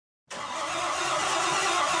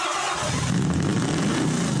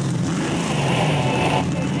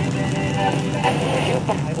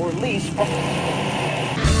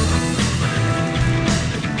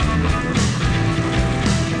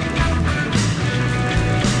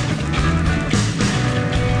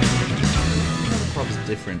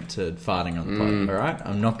Different to farting on the pod, alright?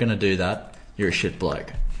 I'm not going to do that. You're a shit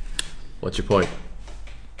bloke. What's your point?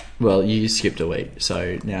 Well, you skipped a week,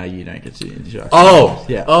 so now you don't get to interact. Oh!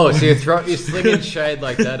 Yeah. Oh, so you're slinging shade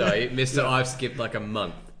like that, are you? Mister, I've skipped like a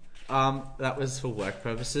month. That was for work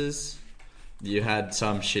purposes. You had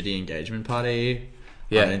some shitty engagement party.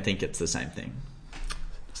 Yeah. I don't think it's the same thing.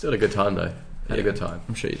 Still had a good time, though. Had a good time.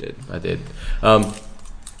 I'm sure you did. I did.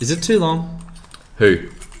 Is it too long? Who?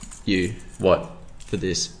 You. What? For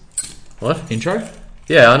this. What? Intro?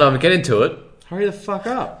 Yeah, I know. I'm getting to it. Hurry the fuck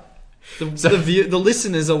up. The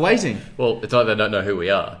listeners are waiting. Well, it's like they don't know who we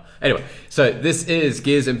are. Anyway, so this is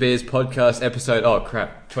Gears and Beers podcast episode... Oh,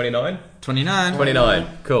 crap. 29? 29. 29.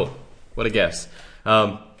 Cool. What a guess.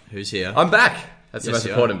 Who's here? I'm back. That's the Yes, most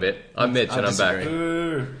you important are. bit. I'm Mitch and I'm back.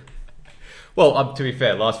 disagree. Well, to be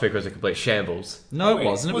fair, last week was a complete shambles. No, it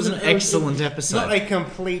wasn't. It was an excellent episode. Not a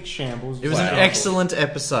complete shambles. It was an excellent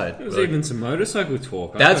episode. There was even some motorcycle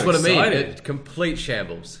talk. That's what I excited. mean. Complete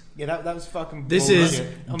shambles. Yeah, that was fucking This bullshit. is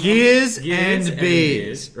Gears Gears and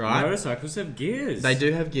Beers, right? Motorcycles have gears. They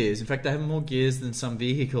do have gears. In fact, they have more gears than some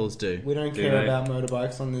vehicles do. We don't Do care they? about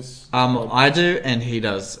motorbikes on this. I do, and he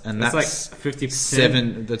does, and That's that's like 50%.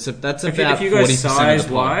 seven. That's about If you go 40% of the size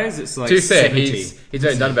pod. wise, it's like To be fair, 70. he's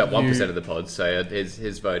only done about 1% of the pod, so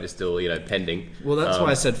his vote is still pending. Well, that's why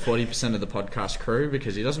I said 40% of the podcast crew,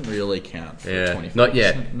 because he doesn't really count. For Yeah, 25%. not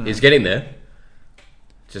yet. No. He's getting there.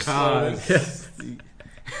 Just Cars.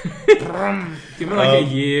 Give me like a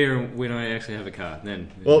year when I actually have a car, then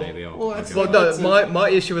maybe I'll. my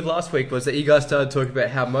issue with last week was that you guys started talking about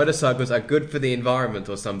how motorcycles are good for the environment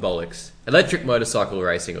or some bollocks. Electric motorcycle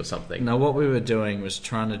racing or something. No, what we were doing was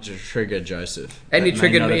trying to trigger Joseph. And That you may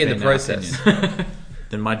triggered not me have in the been our process. opinion.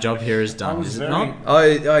 Then my job here is done. I was Is it very- not?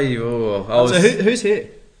 I was. So who's here?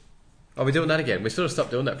 Are we doing that again? We sort of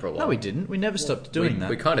stopped doing that for a while. No, we didn't. We never stopped doing that.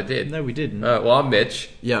 We kind of did. No, we didn't. Well, I'm Mitch.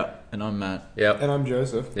 Yeah, and I'm Matt. Yep. And I'm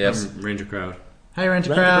Joseph. Yes. Ranger Crowd. Hey, Rent a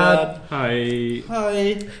Rent a Crowd. Hi.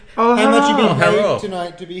 Hi. Oh, How much you hello. being paid Hello.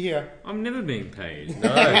 tonight to be here? I'm never being paid.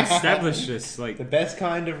 No. I established this The like. best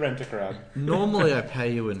kind of rent-a-crowd. Normally I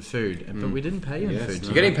pay you in food, but we didn't pay you in Yes, food. no.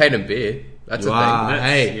 You're getting paid in beer. That's You a are. thing. That's-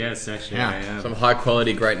 Hey. Yes, actually, Yeah. I am. Some high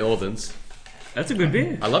quality Great Northerns. That's a good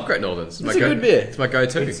beer. I love Great Northerns. It's a good beer. It's my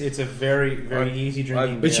go-to. It's a very, very easy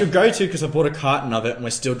drinking It's beer. your go-to because I bought a carton of it and we're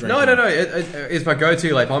still drinking. No. It's my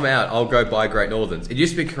go-to. Like, if I'm out, I'll go buy Great Northerns. It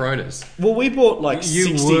used to be Coronas. Well, we bought like You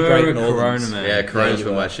 60 were Great a Northerns. Corona man. Yeah, Coronas you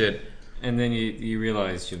were were. my shit. And then you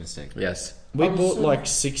realised your mistake. Yes. We I was bought so- like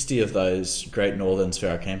 60 of those Great Northerns for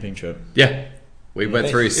our camping trip. Yeah. We went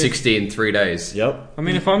through it's- 60 in 3 days. Yep. I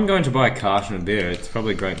mean, if I'm going to buy a carton of beer, it's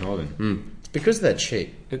probably Great Northern. It's because they're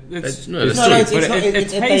cheap. It's No, it's No, cheap. it's but not- it they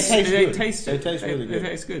tastes. taste They good. taste. They taste really good. It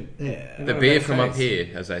tastes good. Yeah. The beer from up here,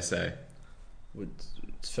 as they say.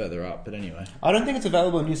 It's further up, but anyway. I don't think it's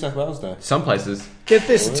available in New South Wales though. Some places. Get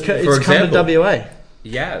this. It's For come example. to WA.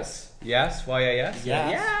 Yes. Yes. Y-A-S?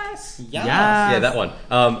 Yes. Yeah, that one.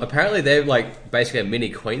 Apparently, they're like basically a mini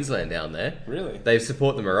Queensland down there. Really? They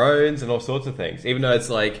support the Maroons and all sorts of things, even though it's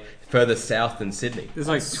like further south than Sydney. There's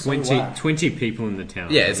like That's 20, so whack. 20 people in the town.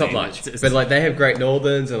 Yeah, it's I not mean, much, it's- but like they have Great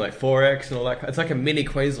Northerns and like 4X and all that. It's like a mini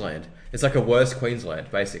Queensland. It's like a worse Queensland,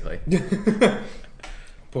 basically.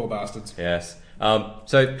 Poor bastards. Yes.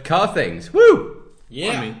 So car things. Woo!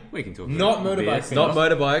 Yeah. I mean, we can talk Not about motorbike beers. things. Not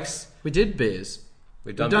motorbikes. We did beers.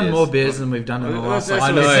 We've We've done, done beers. more beers than we've done in the last That's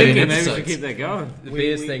like what I was 15 thinking. Maybe we episodes. should keep that going. The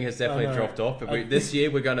beers we- thing has definitely no. dropped off, but this year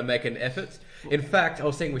we're going to make an effort. In fact, I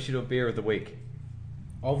was thinking we should do a beer of the week.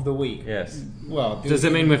 Of the week. Yes. Well, Does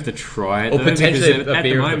that mean we have to try it? Or though? potentially Because a at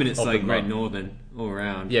beer the of the- moment it's of the like Great month. Northern all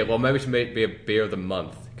around. Yeah, well, maybe it should be a beer of the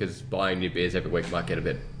month, because buying new beers every week might get a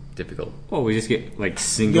bit difficult. Well, we just get like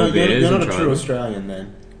single You're beers not and a try true them. Australian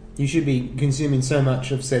then. You should be consuming so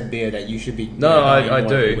much of said beer that you should be. No, buying I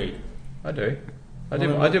one every do. week. I do. I Well,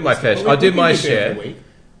 do then my fair. well, I we do can my beer of the share. week.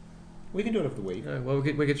 We can do it of the week. Well,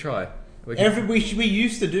 we could try. We could- We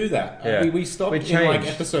used to do that. Yeah. We stopped We in like changed.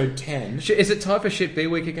 episode 10. Is it time for shit beer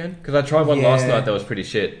week again? Because I tried one last Yeah. night that was pretty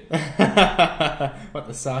shit. What,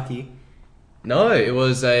 the sake? No, it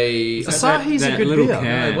was a. Asahi's a that good little beer. No,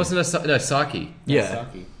 can. it wasn't a sake. Yeah.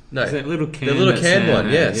 Sake. No, It's that little can. the little that's can down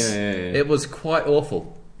one. there. Yes, Yeah. it was quite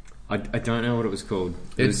awful. I don't know what it was called.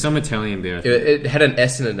 It It- was some Italian beer. I It, think. it had an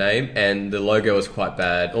S in the name, and the logo was quite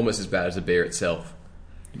bad, almost as bad as the beer itself.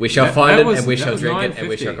 We shall That- find that it, was- and we that shall was drink it, and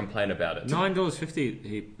we $9.50. shall complain about it.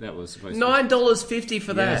 $9.50. That was supposed to. $9.50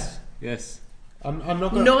 for that. Yes. I'm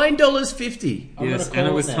not gonna. $9.50. I'm Yes, gonna and it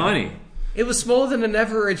call was now. tiny. It was smaller than an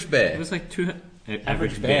average It bear. was like two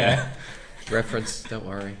Average bear. Reference, don't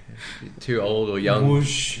worry. Too old or young.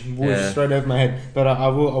 Whoosh, Yeah. straight over my head. But I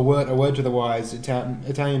will a word to the wise.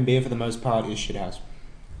 Italian beer for the most part is shithouse.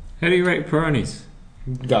 How do you rate Peronis?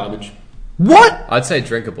 Garbage. What? I'd say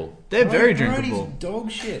drinkable. They're very Peroni's drinkable.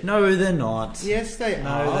 Dog shit. No, they're not. Yes, they No,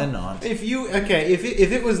 are. they're not. If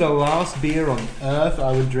it was the last beer on earth,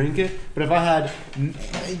 I would drink it. But if I had,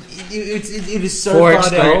 it is so 4X far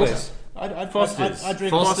down the Gold? list. I'd Foster's.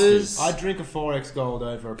 drink Foster's. I'd drink a 4X Gold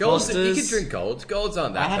over a Golds, Foster's. you can drink golds. Golds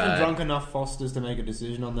aren't that I haven't bad. drunk enough Fosters to make a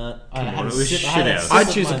decision on that. I Come on, had it was sip, shit I had a house. sip I'd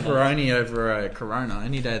of choose a my- Peroni over a Corona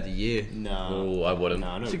any day of the year. No, Oh, I wouldn't.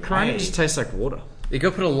 no, no. See, Corona way. just tastes like water. You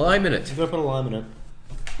gotta put a lime in it. You gotta put a lime in it.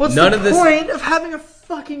 What's None the of this- point of having a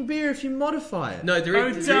fucking beer if you modify it? No, there Oh,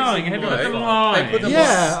 is. darling, have you got the They lime? put the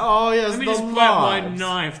Yeah. Oh, yes. Let me the just grab my limes.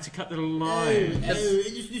 knife to cut the lime.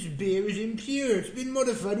 this beer is impure. It's been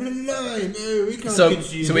modified with a lime. Oh, we can't So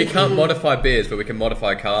we can't modify beers, but we can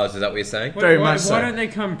modify cars. Is that what you're saying? Very why, much so. why don't they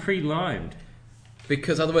come pre-limed?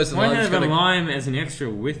 Because otherwise the Why lime's have a gonna. lime as an extra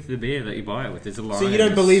with the beer that you buy it with? There's a lime. So you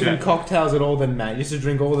don't believe in strap. cocktails at all, then, Matt? You used to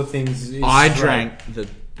drink all the things. I straight. drank the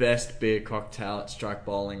best beer cocktail at Strike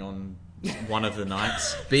Bowling on one of the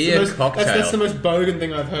nights. Beer That's the most- cocktail. That's the most bogan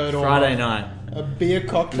thing I've heard all Friday night. night. A beer It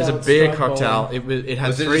cocktail. was a at beer Strike cocktail. Bowling. It had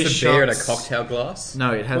Was it 3 just a shots. beer in a cocktail glass?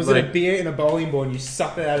 No, it had Was like. it a beer in a bowling ball and you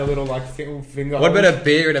sucked it out a little like finger? What about holes? a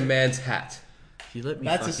beer in a man's hat? You let me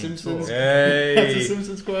That's a fucking Simpsons. talk. That's a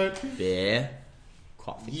Simpsons quote. Beer.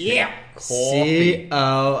 Coffee. Yeah. Coffee.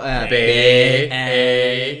 C-O-F.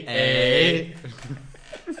 B-A-A.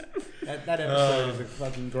 That episode is a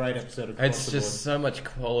fucking great episode of Cross It's the just so much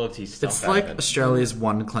quality stuff. It's out like of it. Australia's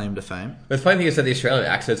one claim to fame. The funny thing is that the Australian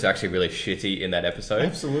accents are actually really shitty in that episode. Board.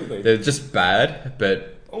 Absolutely. They're just bad,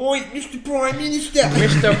 but Oi, Mr. Prime Minister.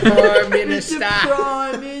 Mr. Prime Minister.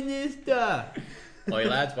 Prime Minister. Oi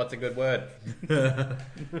lads, what's a good word?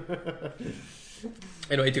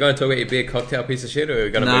 Anyway, do you going to talk about your beer cocktail piece of shit, or are we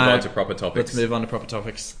going to No. move on to proper topics? Let's move on to proper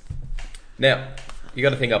topics. Now, you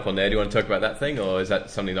got a thing up on there. Do you want to talk about that thing, or is that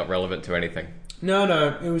something not relevant to anything?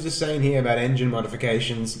 No, it was just saying here about engine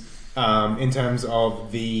modifications in terms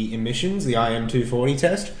of the emissions, the IM240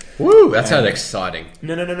 test. Woo! That sounds exciting.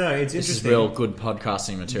 No, it's This is interesting. real good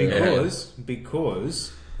podcasting material.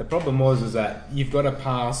 Because the problem was that you've got to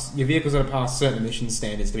pass your vehicle's got to pass certain emission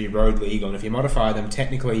standards to be road legal, and if you modify them,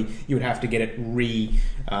 technically you would have to get it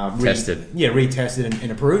Tested. retested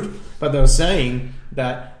and approved. But they were saying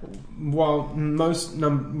that while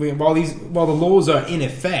the laws are in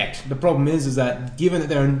effect, the problem is that given that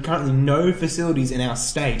there are currently no facilities in our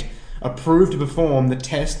state approved to perform the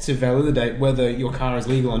test to validate whether your car is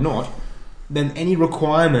legal or not, then any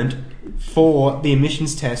requirement for the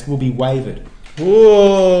emissions test will be waived.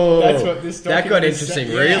 Whoa! That's what this that got document is interesting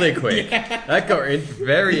saying. really Yeah. quick. That got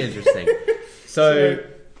very interesting. So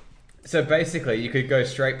basically, you could go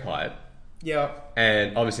straight pipe, Yeah.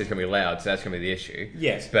 and obviously it's going to be loud, so that's going to be the issue.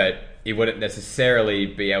 Yes. But you wouldn't necessarily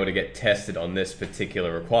be able to get tested on this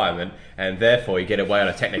particular requirement, and therefore you get away on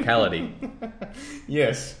a technicality.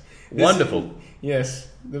 Yes. Wonderful. Yes.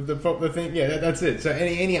 The thing. Yeah. That's it. So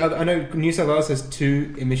any other. I know New South Wales has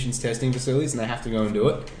 2 emissions testing facilities, and they have to go and do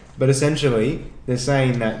it. But essentially, they're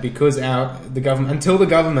saying that because the government, until the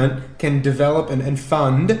government can develop and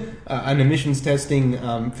fund an emissions testing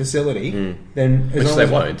facility, then as Which long they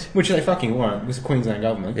as- won't. which they fucking won't, with the Queensland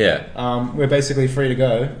government. Yeah. We're basically free to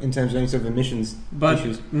go in terms of any sort of emissions But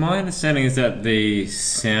issues. my understanding is that the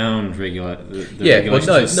sound regulations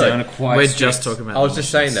no, of sound are quite We're strict. just talking about. I was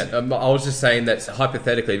just saying emissions. that. I was just saying that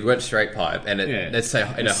hypothetically, if we went straight pipe, and let's say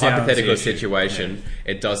in a The sound's hypothetical the issue. situation,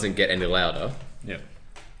 it doesn't get any louder. Yeah.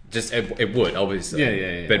 Just it would obviously.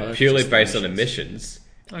 Yeah. But Oh, that's purely just based on emissions.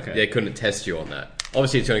 emissions, Okay. they couldn't test you on that.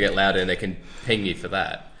 Obviously, it's going to get louder, and they can ping you for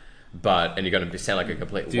that. And you're going to sound like a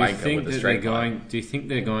complete Do you wanker think with a that they're straight pipe. going? Do you think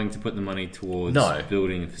they're going to put the money towards No.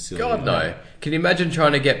 building a facility? God no! Can you imagine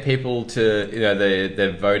trying to get people to,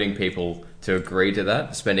 the voting people to agree to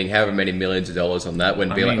that, spending however many millions of dollars on that,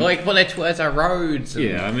 when I be mean- like, well, it's towards our roads. And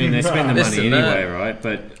Yeah, I mean they spend the This money and that. anyway, right?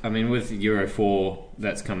 But I mean with Euro 4,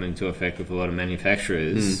 that's come into effect with a lot of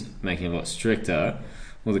manufacturers making it a lot stricter.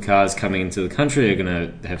 Well, the cars coming into the country are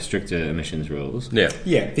going to have stricter emissions rules. Yeah.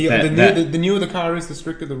 Yeah. The newer the car is, the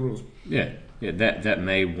stricter the rules. Yeah, that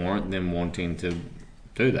may warrant them wanting to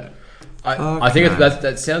do that. I think Okay.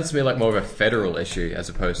 that sounds to me like more of a federal issue as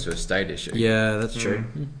opposed to a state issue. Yeah, that's true.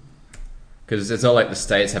 Because it's not like the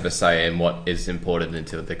states have a say in what is imported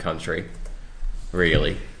into the country,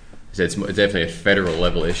 really. So it's definitely a federal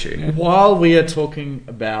level issue. While we are talking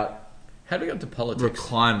about How do we get into politics?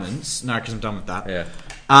 requirements, no, because I'm done with that. Yeah.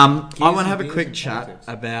 I want to have a Gears quick and chat politics.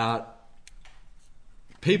 about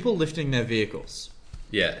people lifting their vehicles.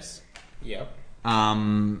 Yes. Yep.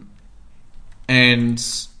 And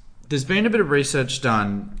there's been a bit of research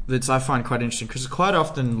done that I find quite interesting because quite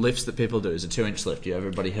often lifts that people do is a 2-inch lift.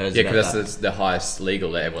 Everybody hears Yeah, about because that. that's the highest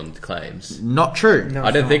legal that everyone claims. Not true. No, I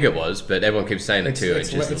it's didn't not. think it was, but everyone keeps saying that 2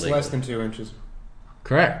 inches is It's illegal. less than 2 inches.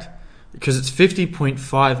 Correct. Because it's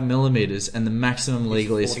 50.5 millimeters and the maximum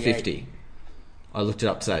legal is 48. 50. I looked it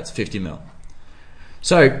up today. It's 50 mil.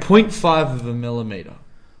 So 0.5 of a millimeter.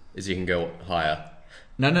 Is you can go higher.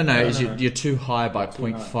 No. no. You're too high by Too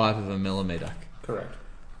 0.5 of a millimeter. Correct.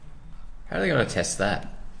 How are they going to test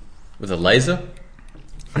that? With a laser?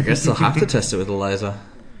 I guess they'll have to test it with a laser.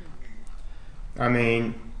 I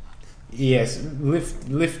mean, yes,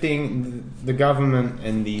 lifting the government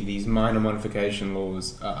and these minor modification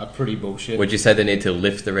laws are pretty bullshit. Would you say they need to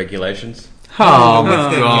lift the regulations? Oh Lift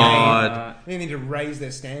my their god. They need to raise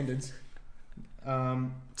their standards.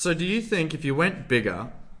 So do you think if you went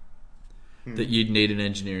bigger that you'd need an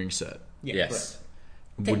engineering cert? Yeah, Yes. correct.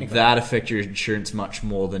 Would Technically. that affect your insurance much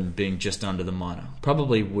more than being just under the minor?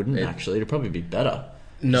 Probably wouldn't actually. It'd probably be better.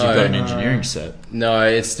 If No. you've got an engineering cert. No,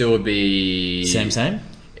 it still would be... Same?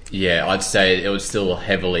 Yeah, I'd say it would still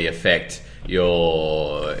heavily affect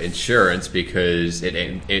your insurance because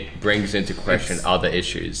it brings into question other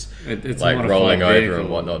issues. It's a like modified rolling over vehicle. and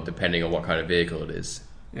whatnot, depending on what kind of vehicle it is.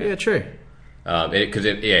 Yeah, true. Because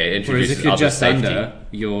it Whereas introduces if you're other just safety. under,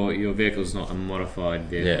 your vehicle's not a modified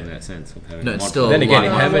vehicle Yeah. in that sense of having No, a it's modified still Then again,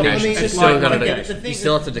 like how many- modification. it's You still like- gotta I get do- it. The thing- you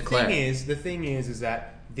still have to the declare. The thing is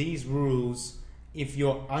that these rules, if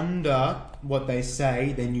you're under what they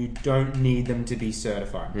say, then you don't need them to be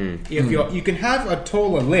certified. If you can have a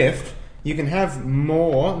taller lift, you can have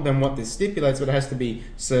more than what this stipulates, but it has to be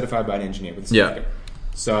certified by an engineer with a Yeah. certificate.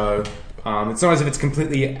 So it's not as if it's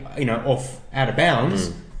completely off out of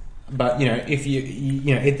bounds. But if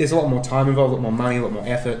if there's a lot more time involved, a lot more money, a lot more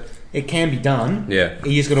effort. It can be done. Yeah.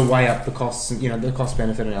 You just got to weigh up the costs, and the cost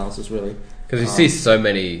benefit analysis really. Because you see so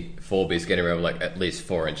many 4Bs getting around with like at least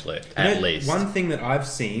 4-inch lift. At least. One thing that I've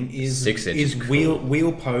seen is 6 inch is is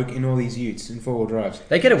wheel poke in all these utes in 4-wheel drives.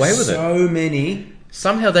 They get away with it. So many.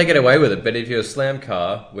 Somehow they get away with it, but if you're a slam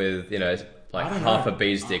car with, like I don't half know. a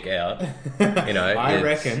B stick out, I it's-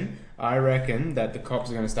 reckon that the cops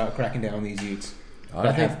are going to start cracking down on these utes. I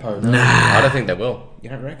that don't have think- poke. I don't think they will. You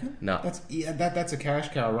don't reckon? No. That's a cash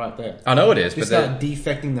cow right there. I know it is, Just but start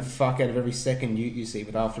defecting the fuck out of every second ute you see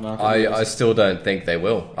with aftermarket. I wheels. still don't think they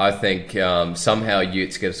will. I think somehow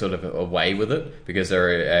Utes get sort of away with it because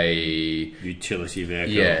they're a utility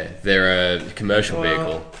vehicle. they're a commercial Well,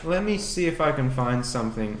 vehicle. let me see if I can find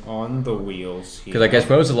something on the wheels here. Because I guess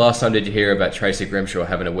when was the last time did you hear about Tracy Grimshaw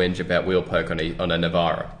having a whinge about wheel poke on a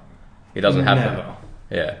Navara? He doesn't have Never. that.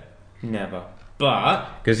 Yeah. Never. But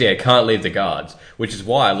Because it can't leave the guards, which is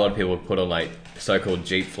why a lot of people put on like so-called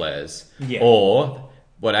Jeep flares. Yeah. Or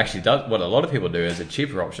what a lot of people do is a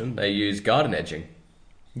cheaper option. They use garden edging.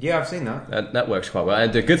 yeah, I've seen that. That works quite well.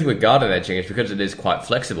 And the good thing with garden edging is because it is quite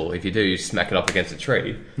flexible. If you do smack it up against a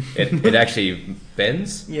tree, it actually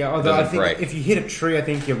bends. Yeah, It although I doesn't think break. if you hit a tree, I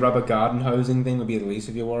think your rubber garden hosing thing would be the least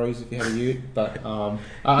of your worries if you had a ute. But Yeah,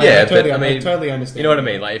 I but I mean, totally understand. You know what I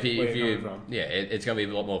mean? Like if where you're you coming from. it's going to be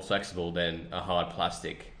a lot more flexible than a hard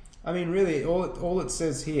plastic. I mean, really, all it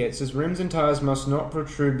says here, it says rims and tires must not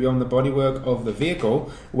protrude beyond the bodywork of the vehicle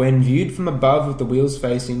when viewed from above with the wheels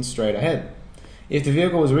facing straight ahead. If the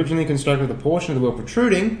vehicle was originally constructed with a portion of the wheel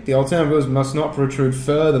protruding, the alternative wheels must not protrude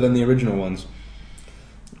further than the original ones.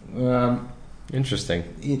 Interesting.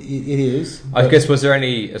 It is. I but- guess was there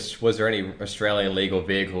any Australian legal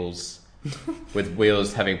vehicles with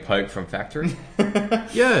wheels having poke from factory?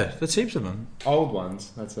 Yeah, there's heaps of them. old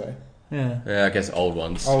ones, I'd say. Yeah. Yeah, I guess old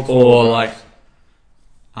ones. Old Or Ford like,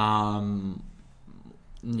 drives.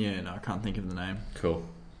 yeah, no, I can't think of the name. Cool.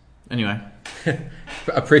 Anyway,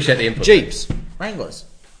 Appreciate the input. Jeeps, Wranglers.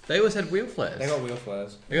 They always had wheel flares. They got wheel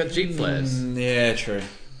flares. They got Jeep flares. Yeah, true.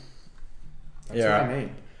 That's Yeah, what right. I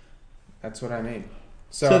mean. That's what I mean.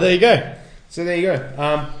 So there you go. So there you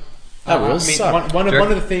go. That will suck. One Dirk-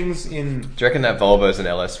 of the things in Do you reckon that Volvo's an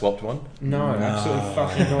LS swapped one? no, absolutely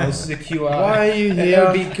fucking not. This is a QR. Why are you It here?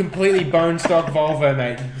 would be completely bone stock Volvo,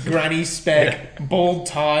 mate. Granny spec, bald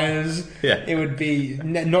tires. Yeah. It would be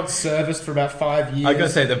not serviced for about 5 years. I gotta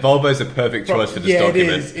say, the Volvo's a perfect choice for this yeah,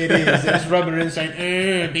 document. it is. They just rub it in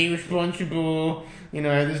saying, be responsible.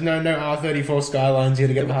 There's no R34 Skylines here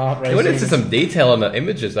to get the heart They racing. went into some detail on the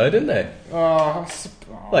images, though, didn't they?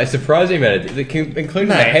 Like, surprising, man. Including the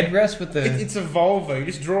Mate, headrest with the... It's a Volvo. You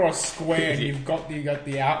just draw a square and you've got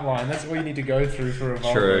the outline. That's all you need to go through for a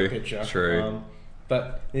Volvo True, picture. true.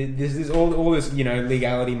 But this is all this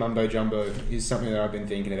legality mumbo jumbo is something that I've been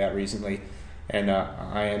thinking about recently. and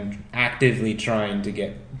I am actively trying to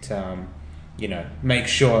get make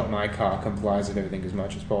sure that my car complies with everything as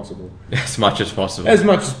much as possible. As much as possible. As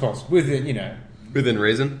much as possible, Within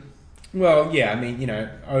reason. Well, yeah, I mean,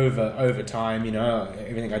 over time,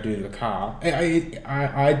 everything I do to the car,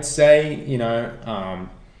 I'd say,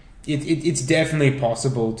 it's definitely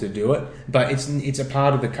possible to do it, but it's a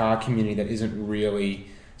part of the car community that isn't really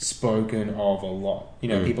spoken of a lot.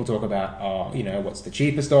 People talk about, what's the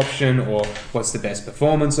cheapest option or what's the best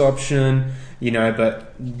performance option,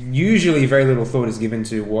 but usually very little thought is given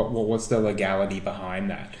to what's the legality behind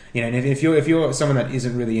that. And if you're someone that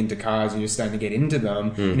isn't really into cars and you're starting to get into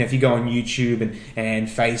them, if you go on YouTube and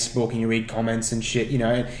Facebook and you read comments and shit,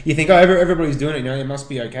 you think, everybody's doing it, it must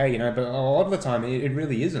be okay, but a lot of the time it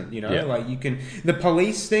really isn't, like the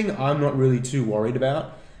police thing I'm not really too worried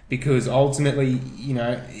about. Because ultimately,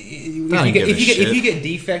 if you get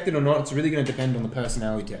defected or not, it's really going to depend on the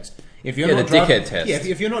personality test. If you're not dickhead test. Yeah,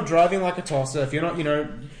 if you're not driving like a tosser, if you're not,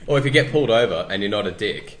 or if you get pulled over and you're not a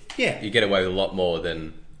dick, yeah, you get away with a lot more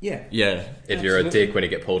than Yeah. If you're a dick when you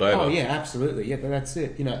get pulled over. Oh yeah, absolutely. Yeah, but that's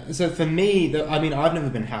it. So for me, I've never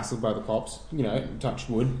been hassled by the cops. Touch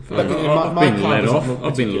wood. I've been let off.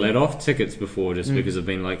 I've been let off tickets before just because I've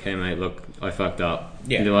been like, "Hey mate, look, I fucked up."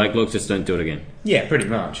 Yeah. And they're like, "Look, just don't do it again." Yeah, pretty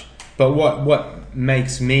much. But what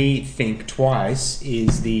makes me think twice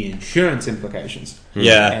is the insurance implications.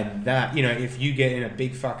 Yeah. And that, if you get in a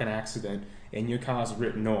big fucking accident and your car's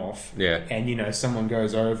written off, and someone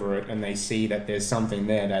goes over it and they see that there's something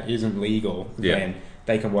there that isn't legal, then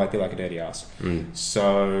they can wipe you like a dirty ass.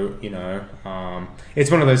 So it's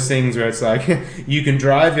one of those things where it's like you can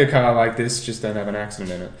drive your car like this, just don't have an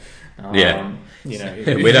accident in it.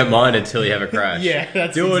 We don't mind until you have a crash.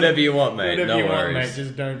 That's do whatever you want, mate. Whatever no you worries. want, mate.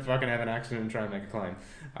 Just don't fucking have an accident and try and make a claim.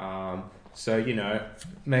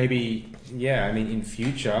 Maybe, in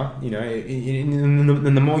future,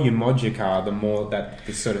 and the more you mod your car, the more that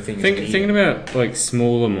this sort of thing is needed. Thinking about like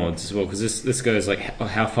smaller mods as well, because this goes like,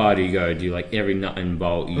 how far do you go? Do you like every nut and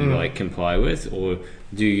bolt you like comply with, or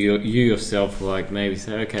do you yourself like maybe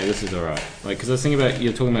say, okay, this is all right? Like, because I was thinking about,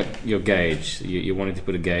 you're talking about your gauge. You're wanting to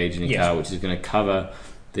put a gauge in your car, which is going to cover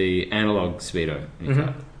the analog speedo in your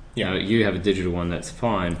car. Yeah. You have a digital one, that's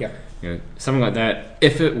fine. Yeah. Something like that.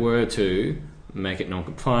 If it were to make it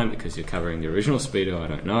non-compliant because you're covering the original speedo, I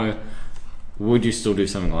don't know, would you still do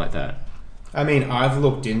something like that? I mean, I've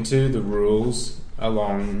looked into the rules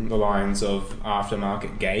along the lines of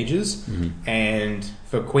aftermarket gauges, and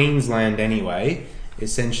for Queensland anyway,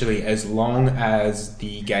 essentially as long as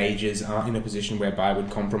the gauges aren't in a position whereby it would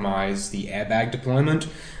compromise the airbag deployment,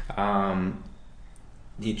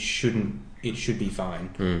 it should be fine.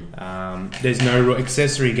 There's no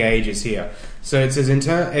accessory gauges here. So it says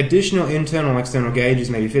additional internal and external gauges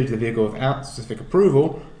may be fitted to the vehicle without specific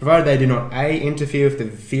approval, provided they do not A, interfere with the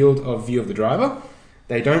field of view of the driver,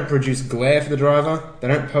 they don't produce glare for the driver, they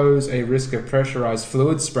don't pose a risk of pressurized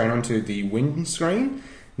fluid spraying onto the windscreen.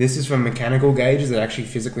 This is for mechanical gauges that actually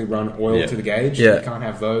physically run oil to the gauge. You can't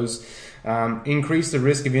have those. Increase the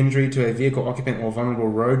risk of injury to a vehicle occupant or vulnerable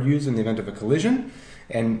road user in the event of a collision.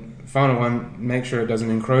 And final one, make sure it doesn't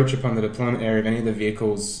encroach upon the deployment area of any of the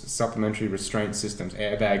vehicle's supplementary restraint systems,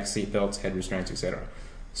 airbags, seatbelts, head restraints, etc.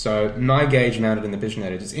 So my gauge mounted in the position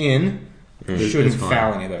that it is in shouldn't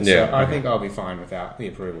foul any of those. So I think I'll be fine without the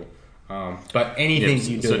approval. But anything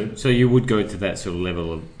you do... So you would go to that sort of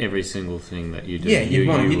level of every single thing that you do. Yeah, you'd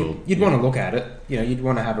want to look at it. You'd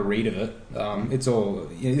want to have a read of it. It's all...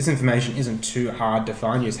 this information isn't too hard to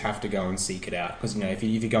find. You just have to go and seek it out. Because, if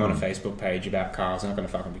you go on a Facebook page about cars, they're not going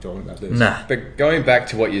to fucking be talking about this. Nah. But going back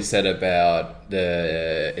to what you said about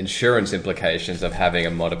the insurance implications of having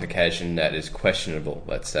a modification that is questionable,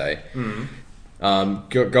 let's say.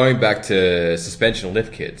 Going back to suspension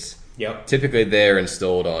lift kits. Yep. Typically, they're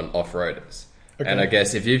installed on off-roaders. Okay. And I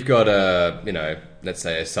guess if you've got let's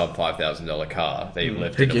say a sub $5,000 car that you've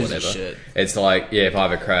lifted or whatever, it's like, if I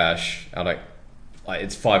have a crash, I'm like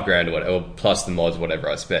it's $5,000 or whatever, or plus the mods, whatever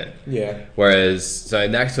I spent. Yeah. Whereas, so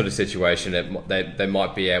in that sort of situation, they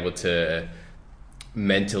might be able to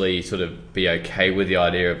mentally sort of be okay with the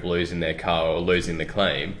idea of losing their car or losing the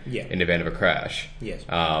claim in the event of a crash. Yes.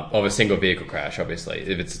 Of a single vehicle crash, obviously.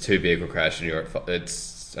 If it's a two vehicle crash and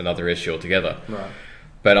it's another issue altogether. Right.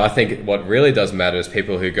 But I think what really does matter is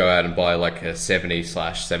people who go out and buy like a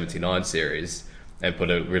 70/79 series and put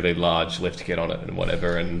a really large lift kit on it and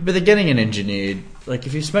whatever. But they're getting it engineered. Like,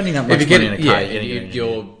 if you're spending that much money in a car,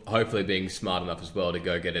 you're hopefully being smart enough as well to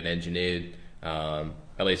go get it engineered.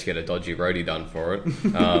 At least get a dodgy roadie done for it.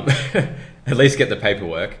 At least get the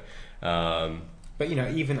paperwork. But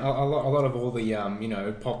even a lot of all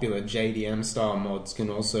the popular JDM style mods can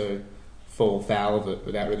also fall foul of it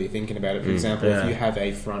without really thinking about it. For example, if you have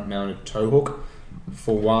a front-mounted tow hook,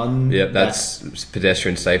 for one, that's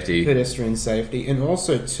pedestrian safety. And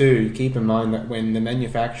also, too, keep in mind that when the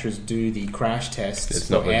manufacturers do the crash tests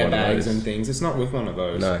for airbags and things, it's not with one of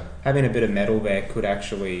those. No. Having a bit of metal there could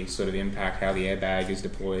actually sort of impact how the airbag is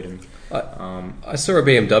deployed. And I saw a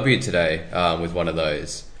BMW today with one of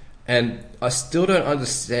those, and I still don't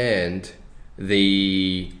understand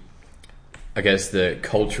the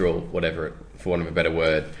cultural, whatever, for want of a better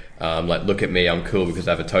word, like, look at me, I'm cool because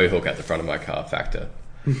I have a tow hook at the front of my car factor.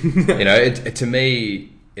 To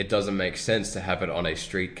me, it doesn't make sense to have it on a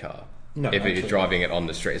street car. No, if you're driving it on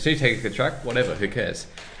the street. So you take it to the track, whatever, who cares?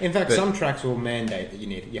 In fact, some tracks will mandate that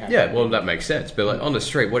you have well, that makes sense. But like on the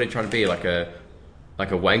street, what are you trying to be, like a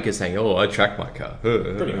wanker saying, "Oh, I track my car,"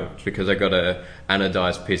 pretty much, because I got a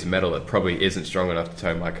anodized piece of metal that probably isn't strong enough to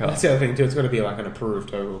tow my car. That's the other thing too. It's got to be like an approved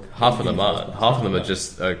tow hook. Half of them aren't. Half of them are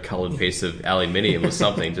just a coloured piece of aluminium or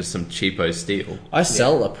something, just some cheapo steel. I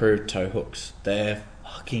sell approved tow hooks. They're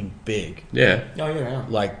fucking big. Yeah. Oh yeah.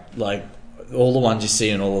 Like all the ones you see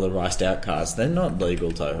in all of the riced out cars, they're not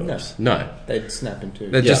legal tow hooks. No. They'd snap in two.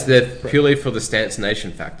 They're purely for the stance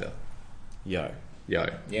nation factor. Yo. Yeah,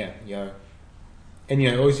 yo.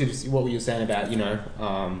 And also just what we were saying about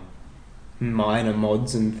minor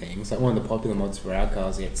mods and things. Like one of the popular mods for our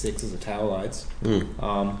cars, the X6, is the tail lights.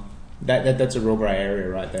 That's a real grey area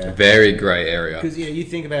right there. A very grey area. Because you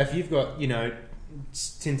think about if you've got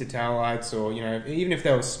tinted tail lights, or even if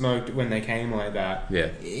they were smoked when they came like that.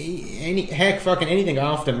 Yeah. Anything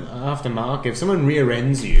aftermarket. If someone rear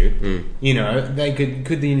ends you, they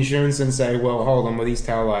could the insurance then say, well, hold on, were these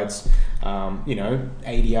tail lights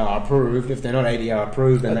ADR approved? If they're not ADR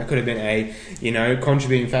approved, then that could have been a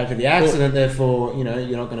contributing factor to the accident. Therefore, you're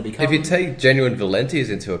not going to be covered. If you take genuine Valentis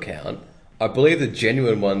into account, I believe the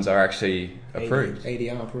genuine ones are actually approved.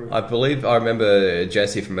 ADR approved. I remember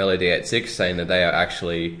Jesse from LED86 saying that they are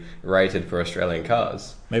actually rated for Australian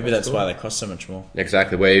cars. Maybe that's why they cost so much more.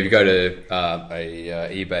 Exactly. Where if you go to a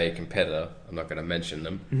eBay competitor, I'm not going to mention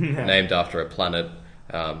them, named after a planet,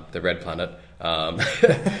 the red planet,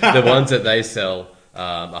 the ones that they sell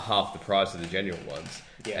are half the price of the genuine ones.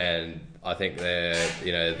 Yeah. And I think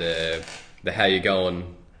they're the how you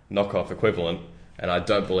going knockoff equivalent. And I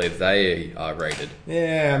don't believe they are rated.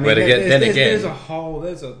 Yeah, I mean, there's a whole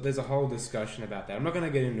discussion about that. I'm not going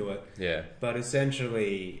to get into it. Yeah, but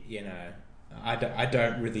essentially, I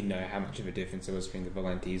don't really know how much of a difference there was between the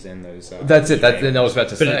Valentis and those. That's it. Then I was about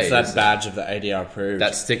to say, but it's that badge of the ADR approved.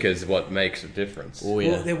 That sticker is what makes a difference. Oh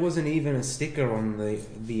yeah. Well, there wasn't even a sticker on the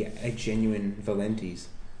genuine Valentis.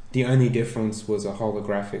 The only difference was a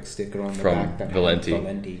holographic sticker on the back that Valenti. had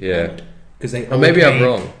Valenti. Yeah. Because they maybe I'm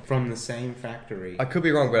wrong. From the same factory. I could be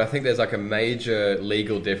wrong, but I think there's like a major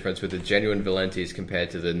legal difference with the genuine Valentis compared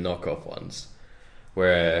to the knockoff ones,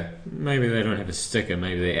 where maybe they don't have a sticker.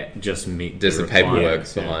 Maybe they just meet. There's the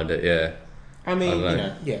paperwork behind it. Yeah. I mean,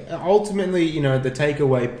 ultimately, the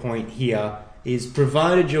takeaway point here is,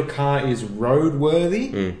 provided your car is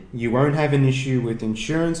roadworthy, you won't have an issue with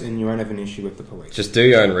insurance, and you won't have an issue with the police. Just do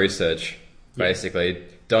your own research, basically. Yeah.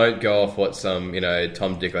 Don't go off what some,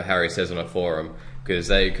 Tom, Dick, or Harry says on a forum, because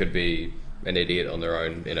they could be an idiot on their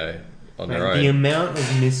own, The amount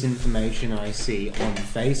of misinformation I see on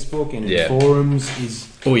Facebook and in forums is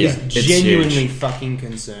genuinely fucking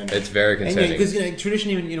concerning. It's very concerning. Because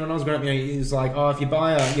traditionally, when I was growing up, it was like, if you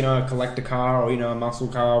buy a collector car or a muscle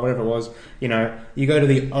car, whatever it was, you go to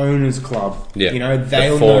the owners club. Yeah.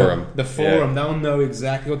 They'll know the forum. They'll know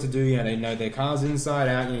exactly what to do. They know their cars inside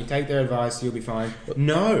out. You take their advice, you'll be fine.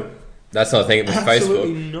 No, that's not a thing. It was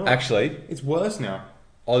absolutely Facebook. Not. Actually, it's worse now.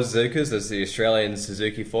 Auszookas, there's the Australian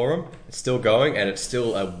Suzuki forum. It's still going, and it's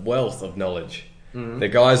still a wealth of knowledge. The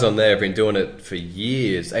guys on there have been doing it for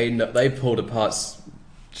years. They pulled apart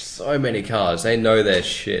so many cars. They know their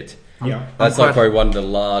shit. Yeah, that's probably one of the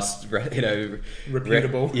last,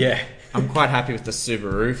 reputable. Yeah. I'm quite happy with the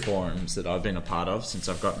Subaru forums that I've been a part of since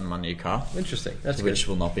I've gotten my new car. Interesting. That's which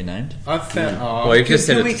will not be named. I've found. Well, you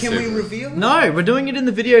can we reveal it? No, we're doing it in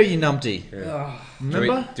the video, you numpty. Yeah.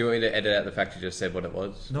 Remember? Do you want me to edit out the fact you just said what it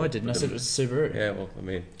was? No, I didn't. I said it was Subaru. Yeah, well, I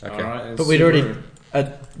mean, okay. Right, but we'd already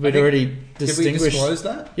distinguished. Did we disclose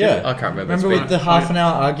that? Yeah. I can't remember. Remember with the half an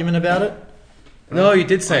hour argument about it? No, you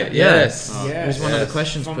did say it. Yes. It was one of the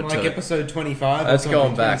questions from put like to episode 25. That's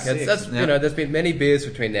going back. That's yeah. There's been many beers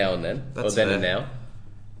between now and then. That's or then fair. and now.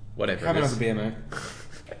 Whatever. Have another beer, mate.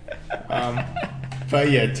 But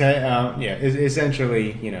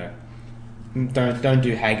essentially, don't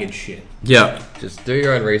do haggard shit. Yeah. Just do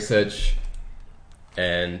your own research,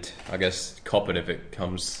 and I guess cop it if it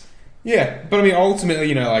comes Yeah, but I mean, ultimately,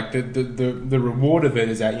 you know, like the reward of it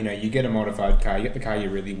is that, you know, you get a modified car, you get the car you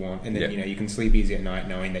really want, and then, you know, you can sleep easy at night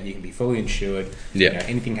knowing that you can be fully insured. Yeah. You know,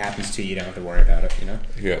 anything happens to you, you don't have to worry about it, you know?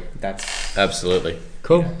 Yeah. That's... Absolutely.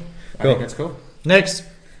 Cool. Yeah, I think that's cool. Next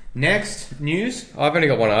news. I've only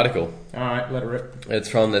got one article. Alright, let it rip. It's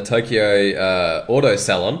from the Tokyo Auto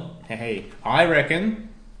Salon. Hey, I reckon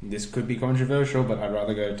this could be controversial, but I'd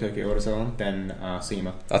rather go to Tokyo Auto Salon than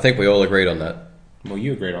SEMA. I think we all agreed on that. Well,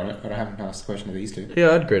 you agreed on it, but I haven't asked the question to these two.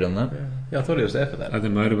 Yeah, I'd agree on that. Yeah, I thought he was there for that. Are the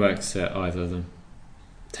motorbikes at either of them?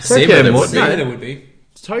 Tokyo there would would No, be. there would be.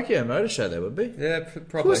 Tokyo Motor Show there would be. Yeah, Of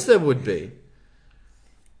probably. course there would be.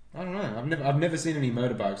 I don't know. I've never seen any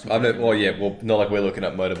motorbikes. Not like we're looking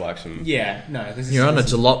up motorbikes from... Yeah, no. This is, You're on a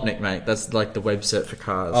this is- Jalopnik, mate. That's like the website for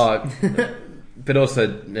cars. But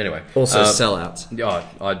also, anyway. Also sellouts. Yeah,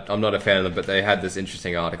 I'm not a fan of them, but they had this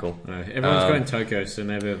interesting article. Everyone's going Tokyo, so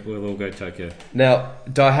maybe we'll all go Tokyo. Now,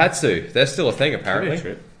 Daihatsu, they're still a thing apparently.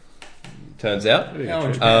 Trip. Turns out. Oh,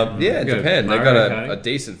 in Japan. Yeah, in Go Japan. They've Mario got Kart. a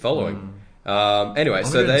decent following. Anyway, I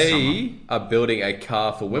so wanna go in they are building a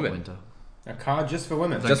car for women. Winter. A car just for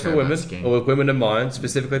women. Just for care about women, skiing. or with women in mind,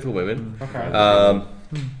 specifically for women. Okay.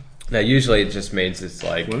 Now, usually it just means it's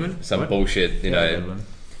like Women? some What? bullshit, you know, Edwin.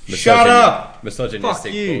 Shut up!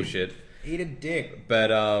 misogynistic Fuck you. bullshit. Eat a dick. But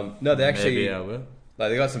no, they actually Maybe I will. like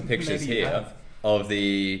they got some pictures Maybe you here have. of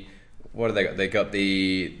the what have they got? They got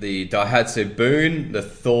the Daihatsu Boon, the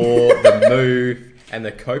Thor, the Move, and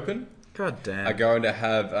the Copen God damn. are going to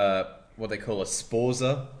have what they call a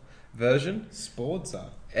Sporza version. Sporza.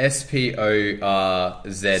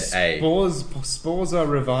 Sporza. Sporza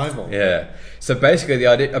revival. Yeah. So basically, the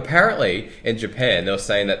idea apparently in Japan they were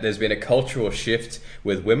saying that there's been a cultural shift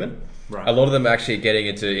with women. Right. A lot of them are actually getting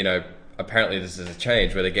into, you know, apparently this is a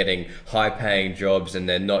change where they're getting high-paying jobs and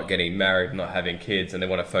they're not getting married, not having kids, and they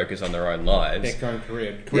want to focus on their own lives. Their own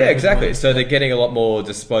career. Yeah, exactly. So they're getting a lot more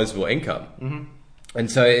disposable income. Mm-hmm. And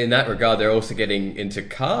so in that regard, they're also getting into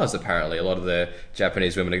cars, apparently. A lot of the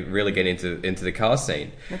Japanese women are really getting into the car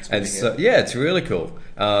scene. That's and really so, yeah, it's really cool.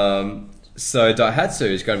 So Daihatsu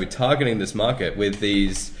is going to be targeting this market with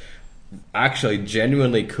these actually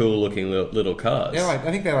genuinely cool-looking little cars. They're like,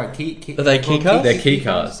 I think they're like key. Are they key cars? They're key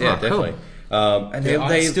cars, yeah, Oh, cool. definitely. And Yeah,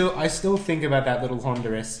 they I still think about that little Honda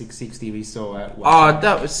S660 we saw at. Oh,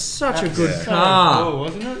 that was such a good so car. cool,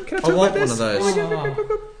 wasn't it? Can I I talk want about one this? of those.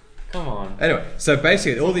 Oh, come on. Anyway, so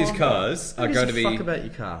basically all these cars are Who going gives to a be... fuck about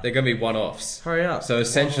your car? They're going to be one-offs. Hurry up. So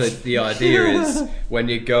essentially, the idea is when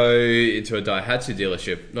you go into a Daihatsu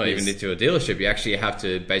dealership, not even into a dealership, you actually have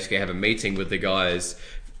to basically have a meeting with the guys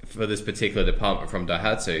for this particular department from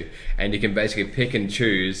Daihatsu, and you can basically pick and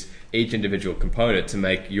choose each individual component to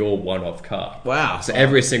make your one-off car. Wow. So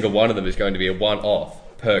every single one of them is going to be a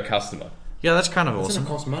one-off per customer. Yeah, that's kind of It's awesome.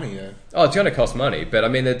 gonna cost money though. Oh, it's going to cost money, but I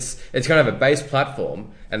mean, it's going to have a base platform,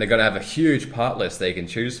 and they're going to have a huge part list they can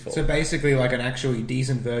choose for. So basically, like an actually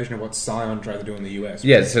decent version of what Scion tried to do in the US.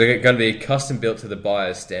 Yeah, so they're going to be custom built to the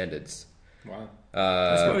buyer's standards. Wow.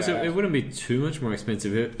 I suppose bad. it wouldn't be too much more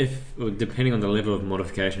expensive if or depending on the level of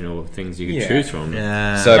modification or things you could Yeah. choose from.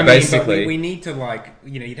 Yeah. So I mean, basically, but we need to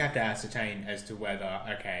you'd have to ascertain as to whether,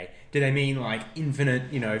 okay, do they mean like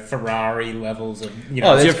infinite, Ferrari levels of, Oh,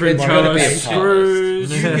 there's Different it's gonna be a colours, part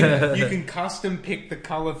screws. you can custom pick the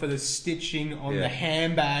color for the stitching on the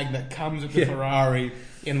handbag that comes with the Ferrari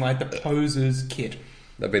in like the poser's kit.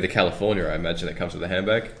 that'd be the California, I imagine, that comes with the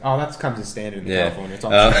handbag. Oh, that comes as standard in Yeah. California. It's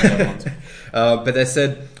optional. But they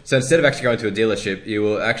said, so instead of actually going to a dealership, you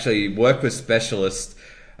will actually work with specialists,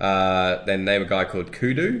 then name a guy called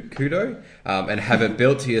Kudo, and have it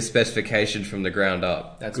built to your specifications from the ground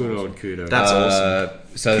up. That's Good awesome. old kudo. That's awesome.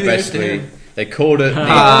 So Kudos to basically, him. they called it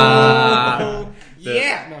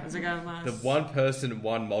Yeah. the one person,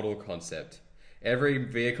 one model concept. Every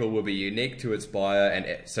vehicle will be unique to its buyer, and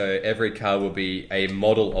so every car will be a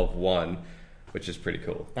model of one, which is pretty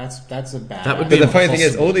cool. That's a bad. That would But be the funny thing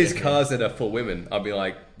is, impossible all to these get cars that are for women, I'll be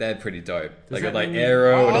like, they're pretty dope. They got that like mean-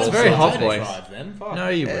 aero and that's all very sorts. hot boy. Then. Fuck. No,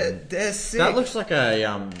 you wouldn't. They're sick. That looks like a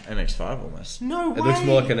MX-5 almost. No way. It looks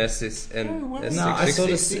more like an S6 and No way. S660. No, I sort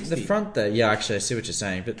of 660. the front there. Yeah, actually, I see what you're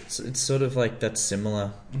saying, but it's sort of like that's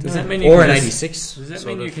similar. Does that mean you Or can an just- 86. Does that sort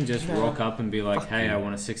mean you of. can just rock up and be like, "Hey, I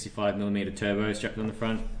want a 65mm turbo strapped on the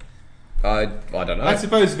front"? I don't know. I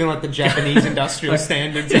suppose it's been like the Japanese industrial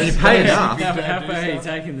standards. You pay enough. How far are you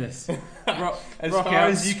taking this? Rock, As rock far out,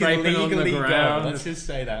 as you can scraping on the legally go. ground. Let's just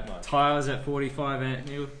say that much. Tires at 45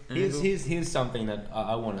 angle. Here's something that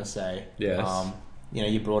I want to say. Yes.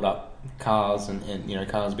 You brought up cars and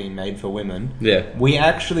cars being made for women. Yeah. We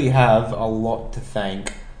actually have a lot to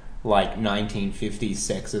thank like 1950s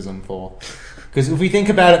sexism for. Because if we think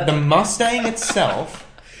about it, the Mustang itself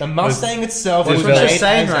The Mustang itself That's was what you're made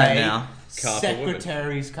saying as right a now. Car for women.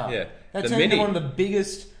 secretary's car. Yeah. That The turned into Mini. one of the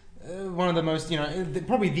biggest, one of the most,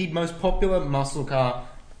 probably the most popular muscle car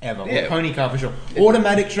ever. Yeah. Or pony car for sure.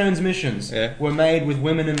 Automatic transmissions Yeah. were made with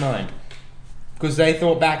women in mind. Because they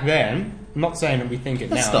thought back then, I'm not saying that we think it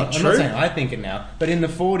That's now. not I'm true. not saying I think it now. But in the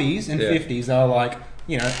 40s and Yeah. 50s, they were like,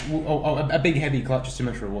 a big heavy clutch is too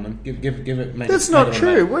much for a woman. Give it. That's not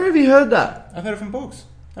true. Where have you heard that? I've heard it from books.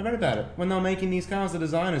 I read about it. When they were making these cars, the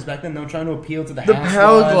designers back then, they were trying to appeal to the The housewife.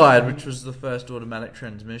 Power Glide, which was the first automatic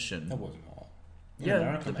transmission. That wasn't all. Yeah,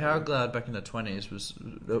 America, the maybe. Power Glide back in the 20s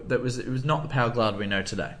it was not the Power Glide we know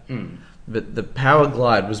today. Mm. But the Power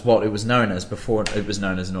Glide was what it was known as before it was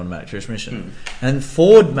known as an automatic transmission. And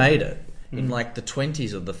Ford made it in like the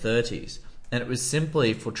 20s or the 30s. And it was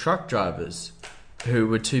simply for truck drivers who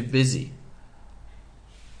were too busy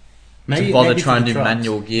to bother trying to do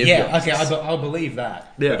manual gear. Yeah, okay, I'll believe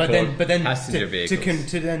that. Yeah. but then Passenger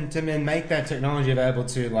vehicles. to make that technology available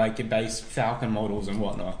to like your base Falcon models and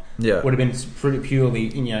whatnot, Yeah. would have been pretty purely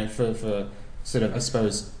for sort of I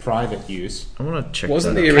suppose private use. I want to check.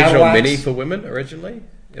 Wasn't that the out. original Cadillacs? Mini for women originally?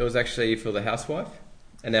 It was actually for the housewife,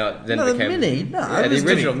 and now then No, it the became Mini? No, Yeah, it the was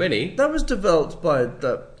original doing- Mini. That was developed by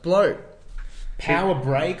that bloke. Power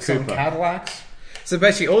brakes on Cooper. Cadillacs. So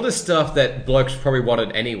basically, all the stuff that blokes probably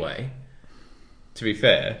wanted anyway. To be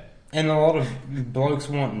fair, And a lot of blokes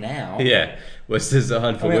want now. yeah, was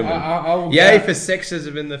designed for women. I'll Yay get- for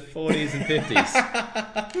sexism in the 40s and 50s.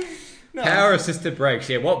 Power assisted brakes.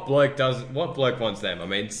 Yeah, what bloke wants them? I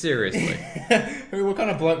mean, seriously. What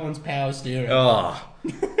kind of bloke wants power steering? Oh.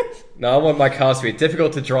 No, I want my cars to be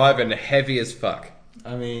difficult to drive and heavy as fuck.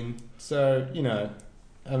 I mean, so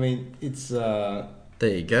it's There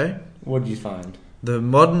you go. what did you find? The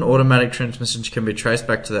modern automatic transmissions can be traced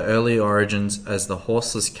back to their early origins as the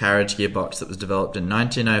horseless carriage gearbox that was developed in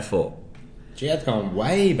 1904. Gee, that's gone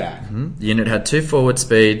way back. The unit had 2 forward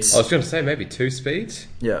speeds. I was going to say maybe 2 speeds.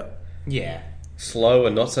 Yeah. Yeah. Slow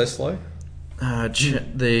and not so slow.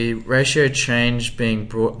 The ratio change being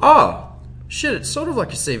brought... Oh! Shit, it's sort of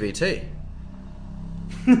like a CVT.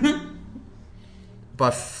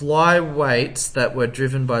 By fly weights that were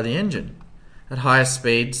driven by the engine. At higher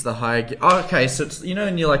speeds, the higher... okay, so it's... You know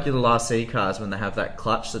in your little RC cars when they have that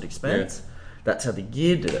clutch that expands? Yeah. That's how the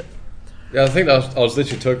gear did it. Yeah, I think I was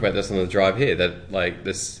literally talking about this on the drive here. That like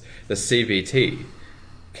the CVT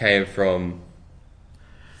came from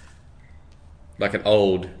like an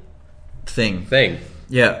old Thing.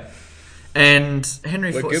 Yeah. And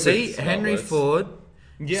Henry We're Ford... good See, with smart Henry words. Ford...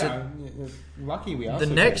 Yeah. Lucky we are. The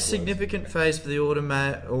so next good. significant phase for the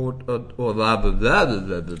automatic automatic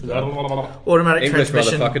English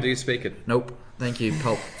transmission. motherfucker, do you speak it? Nope. Thank you,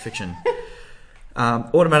 Pulp Fiction.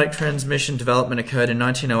 Automatic transmission development occurred in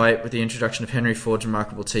 1908 with the introduction of Henry Ford's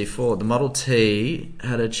remarkable T4. The Model T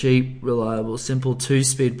had a cheap, reliable, simple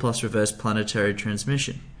 2-speed plus reverse planetary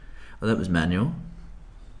transmission. Well, that was manual.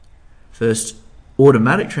 First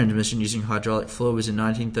automatic transmission using hydraulic fluid was in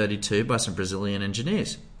 1932 by some Brazilian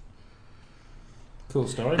engineers. Cool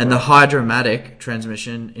story. And the hydromatic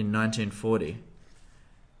transmission in 1940.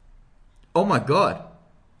 Oh my god.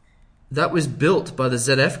 That was built by the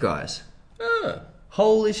ZF guys. Ah.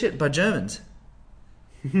 Holy shit, by Germans.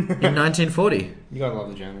 In 1940. You gotta love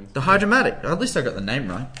the Germans. The hydromatic. At least I got the name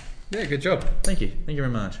right. Yeah, good job. Thank you. Thank you very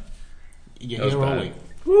much. Yeah, That was here are bad.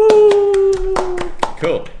 we. Woo!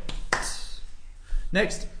 Cool.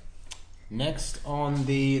 Next. Next on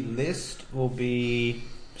the list will be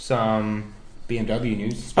some BMW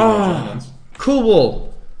news. Speaking Oh. of Germans. Cool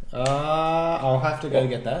Wall. I'll have to go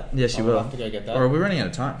get that. Yes, you I'll will. have to go get that. Or are we running out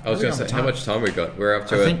of time? I was going to say, how much time we got? We're up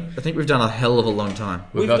to I think we've done a hell of a long time.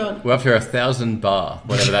 We're up to 1,000 bar,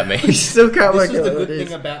 whatever that We means. still can't This work is out the what good it thing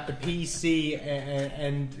is. about the PC,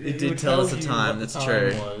 and It did would tell us the you time, what the that's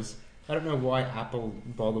time true. was. I don't know why Apple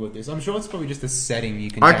bothered with this. I'm sure it's probably just a setting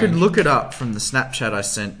you can. I change. could look it up from the Snapchat I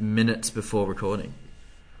sent minutes before recording.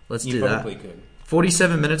 Let's You do that. probably could.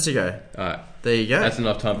 47 minutes ago. Alright, There you go. that's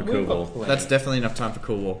enough time for Cool We've got Wall. plenty. That's definitely enough time for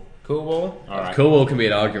Cool Wall. Cool Wall. All right. Cool Wall can be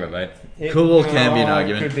an argument, mate. Cool Wall can be an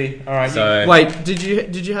argument. Could be. All right. So, Wait, did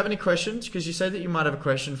you have any questions? Because you said that you might have a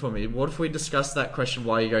question for me. What if we discuss that question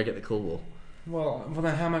while you go get the Cool Wall? well,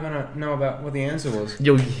 then how am I going to know about what the answer was?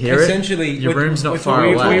 You'll hear Essentially, it. Your we're- room's not we're far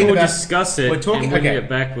talking- away. We will about- discuss it, we're talking- and when okay. we get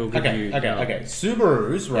back, we'll give you... Okay.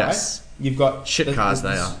 Subarus, right? Yes. You've got Shit cars,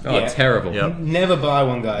 they are. oh, terrible. Yep. Never buy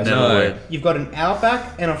one, guys. Never No. would. You've got an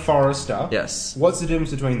Outback and a Forester. Yes. What's the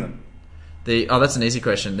difference between them? That's an easy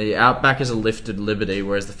question. The Outback is a lifted Liberty,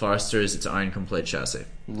 whereas the Forester is its own complete chassis.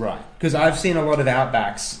 Right. Because I've seen a lot of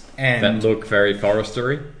Outbacks and That look very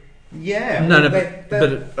forestery. Yeah. No, well,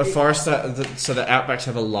 but a Forester, so the Outbacks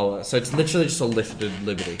have a lower, so it's literally just a lifted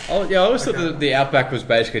Liberty. Oh yeah, I always thought the Outback was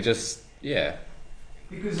basically just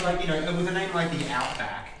because like with a name like the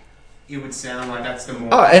Outback, it would sound like that's the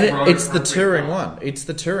more. Oh, and it's the touring one. It's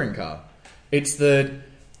the touring car. It's the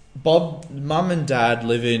Mum and Dad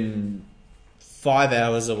live in 5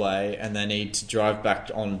 hours away, and they need to drive back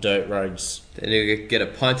on dirt roads. Then you get a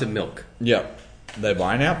pint of milk. Yep, they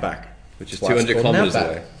buy an Outback, which is 200 kilometers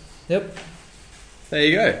away. Yep. There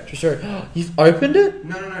you go. Sure. You've opened it?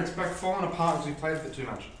 No, it's back falling apart because we played with it too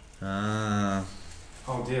much. Ah.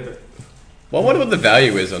 Oh dear, but. Well, I wonder what the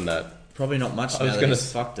value is on that. Probably not much. I was going to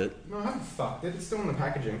fucked it. No, I haven't fucked it. It's still in the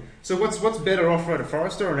packaging. So what's better off-road, a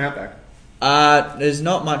Forester or an Outback? There's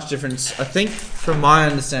not much difference. I think, from my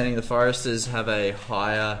understanding, the Foresters have a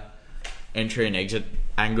higher entry and exit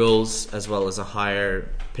angles as well as a higher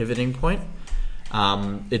pivoting point.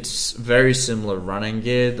 It's very similar running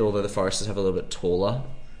gear, although the Foresters have a little bit taller.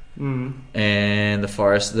 And the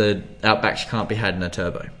Outbacks can't be had in a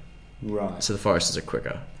turbo. Right. So the Foresters are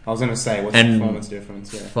quicker. I was going to say, what's the performance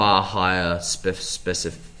difference? Yeah. Far higher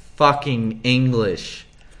fucking English.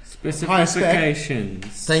 Specifications.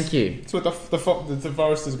 Thank you. So the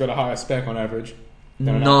Forester's got a higher spec on average.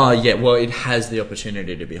 Well, it has the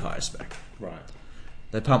opportunity to be higher spec. Right.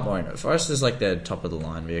 They pump more into it. Forester's like their top of the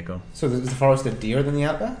line vehicle. So is the Forester dearer than the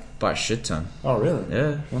Outback? By a shit ton. Oh, really?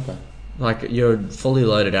 Yeah. Okay. Like your fully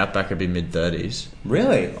loaded Outback would be mid-30s.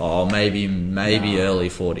 Really? Oh, maybe early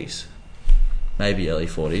 40s. Maybe early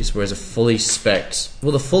 40s. Whereas the fully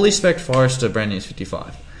spec'd Forester brand new is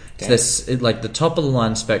 55. So the top of the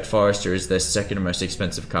line spec Forester is their second most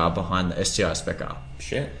expensive car behind the STI spec car.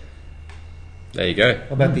 Shit. There you go.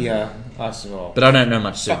 What about the But I don't know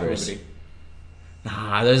much Subarus. Liberty.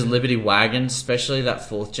 Nah, those Liberty wagons, especially that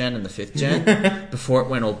 4th gen and the 5th gen, before it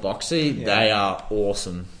went all boxy, they are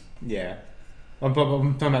awesome. Yeah. I'm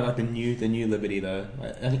talking about like the new Liberty though.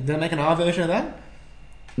 Did they make an R version of that?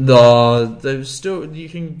 No, there's still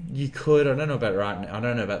you could. I don't know about right now. I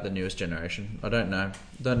don't know about the newest generation. I don't know.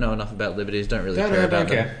 Don't know enough about Liberties. Don't really care about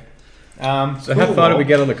them. So how far did we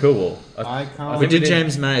get on the Cool Wall? I can't. We did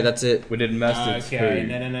James May. That's it. We did Mazda 2. Okay,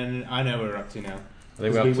 no. I know where we're up to now. I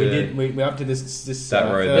think we're up to this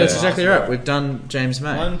that road there. That's exactly right. We've done James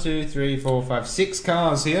May. 1, 2, 3, 4, 5, 6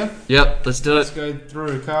 cars here. Yep, let's do it. Let's go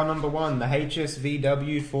through. Car number 1, the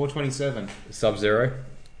HSVW 427. Sub-Zero.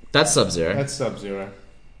 That's Sub-Zero. That's Sub-Zero.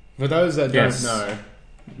 For those that don't know,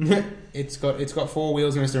 it's got 4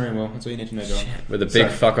 wheels and a steering wheel. That's all you need to know, John. With a big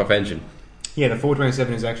fuck-off engine. Yeah, the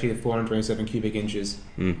 427 is actually the 427 cubic inches.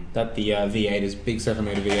 That the V8 is big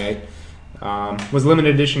 7-litre V8. Was a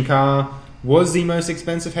limited edition car. Was the most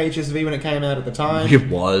expensive HSV when it came out at the time. It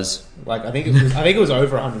was. Like I think it was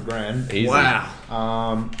over $100,000. Easy.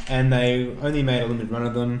 Wow. And they only made a limited run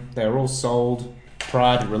of them. They were all sold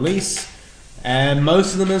prior to release, and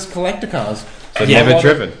most of them as collector cars. So never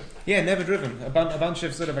driven. Yeah, never driven. A bunch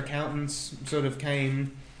of sort of accountants sort of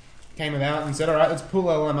came about and said, all right, let's pull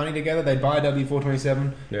all our money together. They'd buy a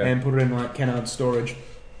W427 and put it in like Kennard storage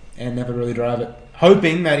and never really drive it.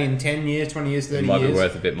 Hoping that in 10 years, 20 years, 30 years... It might be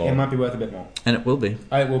worth a bit more. It might be worth a bit more. And it will be.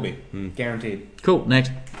 It will be. Guaranteed. Cool,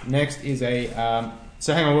 next. Next is a...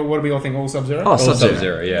 so hang on, what do we all think? All Sub-Zero? All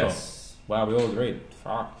Sub-Zero, yes. Oh. Wow, we all agreed.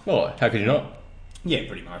 Fuck. Well, how could you not? Yeah,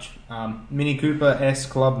 pretty much. Mini Cooper S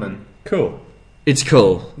Clubman. Cool. It's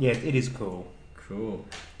cool. Yeah, it is cool. Cool.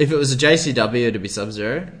 If it was a JCW, it'd be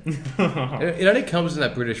Sub-Zero. It only comes in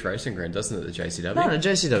that British racing green, doesn't it, the JCW? No,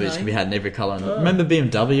 JCWs can be had in every colour. Remember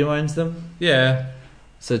BMW owns them? Yeah.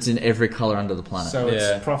 So it's in every colour under the planet. So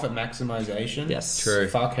it's profit maximisation. Yes. True.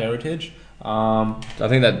 Fuck heritage. I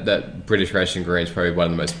think that British racing green is probably one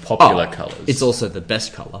of the most popular colours. It's also the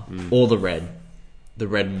best colour. Or the red. The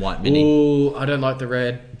red and white Mini. Ooh, I don't like the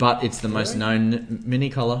red. But it's the most known Mini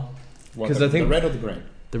colour. Because I think the red or the green?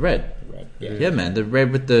 The red. The red. Yeah, man. The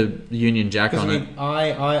red with the Union Jack on it.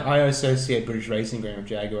 I associate British racing green with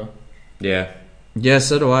Jaguar. Yeah. Yeah,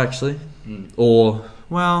 so do I actually. Or,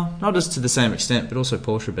 well, not just to the same extent, but also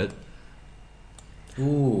Porsche a bit.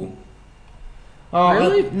 Ooh. Oh,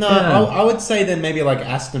 really? I would say then maybe like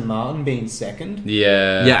Aston Martin being second.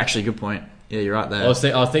 Yeah. Yeah, actually, good point. Yeah, you're right there. I was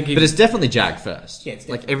thinking... But it's definitely Jag first. Yeah, it's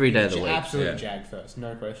like every day of the week. Absolutely Jag first,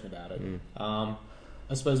 no question about it.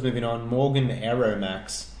 I suppose moving on, Morgan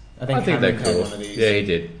Aeromax. I think they're cool. One of these. Yeah, he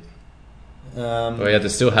did.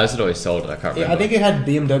 Still has it or he sold it? I can't remember. I think it had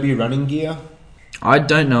BMW running gear. I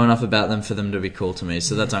don't know enough about them for them to be cool to me,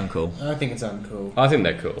 so that's uncool. I think it's uncool. I think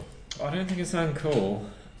they're cool. I don't think it's uncool,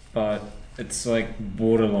 but it's like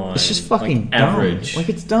borderline. It's just fucking like dumb. average. Like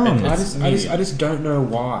it's dumb. I just don't know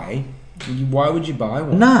why Why would you buy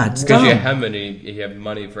one? Nah, it's Because dumb. you have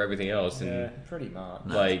money for everything else, and Yeah, pretty much.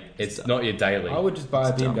 like it's not your daily. I would just buy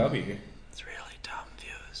a BMW. It's really dumb,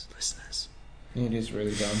 viewers, listeners. It is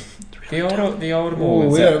really dumb. The older Ooh,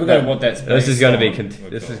 ones. we gotta- What that's This is based going to be. on.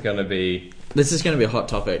 This is going to be. This is going to be a hot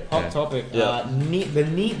topic. Hot topic. Yeah. The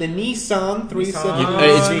Nissan 370.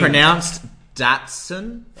 It's pronounced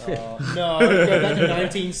Datsun. No, go back to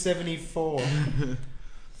 1974.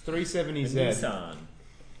 370Z. Nissan.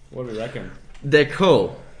 What do we reckon? They're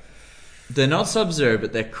cool. They're not Sub-Zero,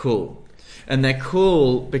 but they're cool. And they're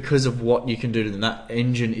cool because of what you can do to them. That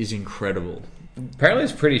engine is incredible. Apparently,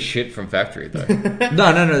 it's pretty shit from factory though.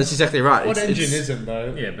 No, that's exactly right. What engine it's, isn't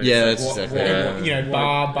though? Yeah, but Yeah, it's that's like, exactly You know,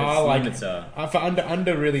 what bar its like limits are. for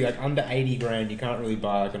under really like under 80 grand, you can't really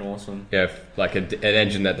buy like an awesome. Yeah, like an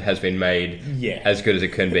engine that has been made Yeah. as good as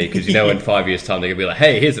it can be, because you know in 5 years' time they're gonna be like,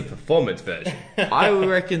 hey, here's a performance version. I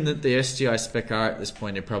reckon that the SGI Spec R at this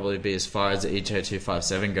point would probably be as far as the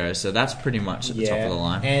EJ257 goes. So that's pretty much at the top of the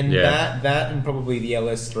line. And Yeah. that and probably the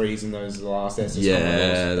LS3s and those last SS.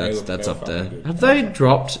 Yeah, that's up there. Have they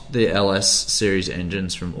dropped the LS series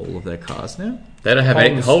engines from all of their cars now? They don't have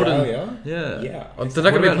any Holden. Australia? Yeah. Yeah. They're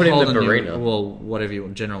not going to be putting the Barina. Well, whatever you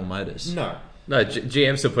want, General Motors. No. No,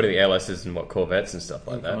 GM's still putting the LSs and Corvettes and stuff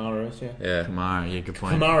like that. Camaros, yeah. Yeah, Camaro, yeah, good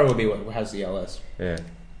point. Camaro will be what has the LS. yeah.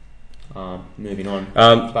 Moving on.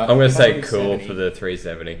 I'm But going to say probably cool 70. for the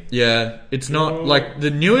 370. Yeah, it's not like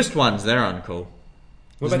the newest ones. They're uncool.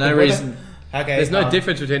 What There's about no the- reason. Okay. There's no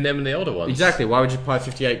difference between them and the older ones. Exactly. Why would you pay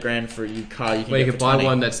 58 grand for a new car? You can Well, you get could for buy 20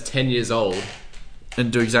 one that's 10 years old.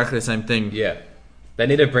 and do exactly the same thing. Yeah. They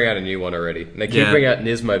need to bring out a new one already. And they keep Yeah. bringing out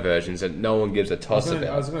Nismo versions and no one gives a I toss was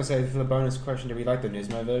about. going to say for the bonus question, do we like the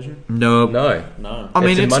Nismo version? No. No. No. I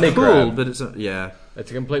mean, It's a it's money cool, grab. but it's yeah. It's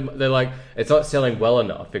a complete. They're like, it's not selling well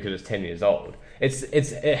enough because it's 10 years old.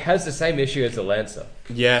 It has the same issue as the Lancer.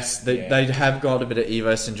 Yes, they have got a bit of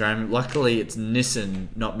Evo syndrome. Luckily, it's Nissan,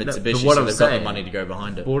 not Mitsubishi, what so I'm they've got saying- the money to go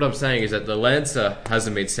behind it. But what I'm saying is that the Lancer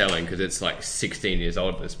hasn't been selling because it's like 16 years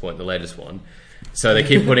old at this point, the latest one. So they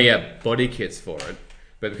keep putting out body kits for it.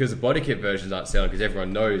 But because the body kit versions aren't selling because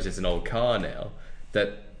everyone knows it's an old car now,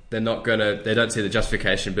 that they don't see the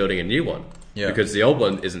justification building a new one. Yeah. Because the old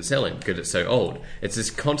one isn't selling because it's so old. It's this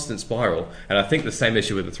constant spiral. And I think the same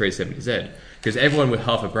issue with the 370Z. Because everyone with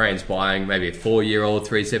half a brain's buying maybe a 4-year-old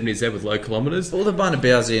 370Z with low kilometres. All they're buying a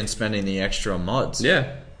BRZ and spending the extra on mods.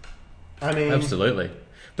 Yeah, I mean, absolutely.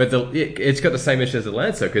 But it's got the same issue as the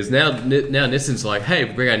Lancer, because now Nissan's like, hey,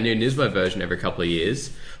 we bring out a new Nismo version every couple of years.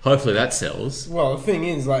 Hopefully that sells. well, the thing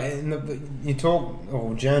is, like,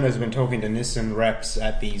 Journo's has been talking to Nissan reps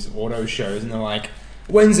at these auto shows, and they're like,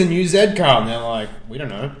 "When's the new Z car?" And they're like, "We don't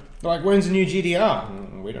know." They're like, "When's the new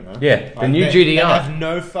GDR?" We don't know. Yeah, the new they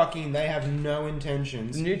GDR. They have no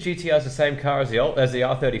intentions. The new GTR is the same car as the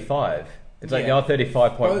R35. It's like Yeah. the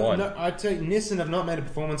R35.1. No, I tell you, Nissan have not made a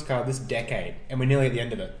performance car this decade, and we're nearly at the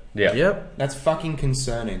end of it. Yeah. Yep. That's fucking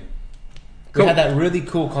concerning. Cool. We had that really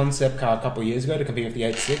cool concept car a couple of years ago to compete with the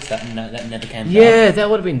 86. That never came out. Yeah, that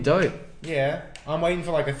would have been dope. Yeah. I'm waiting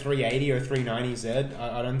for like a 380 or 390Z.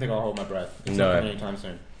 I don't think I'll hold my breath. It's No. not coming anytime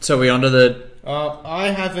soon. So we onto the. I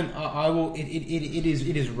haven't. I will. It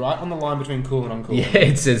is right on the line between cool and uncool. Yeah,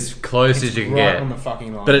 it's as close It's as you can right get. on the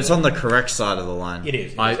fucking line. But it's on the correct side of the line. It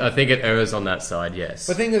is. I think it errs on that side, yes.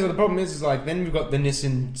 But the thing is, the problem is like then we've got the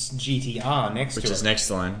Nissan GTR next Which to is it. next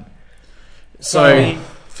line. So, I mean-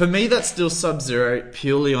 for me, that's still Sub-Zero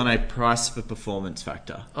purely on a price for performance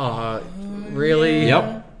factor. Really?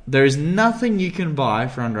 Yep. There is nothing you can buy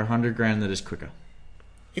for under 100 grand that is quicker.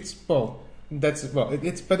 It's it's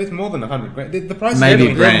more than 100 grand. The price Maybe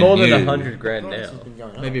is brand more than new. 100 grand price now. has been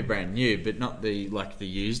going up. Maybe brand new, but not the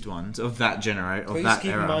used ones of that generation of Please that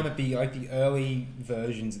keep era. in mind that the early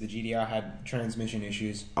versions of the GDR had transmission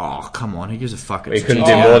issues. Oh come on, who gives a fuck? You It's couldn't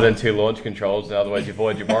GTR. do more than 2 launch controls, otherwise you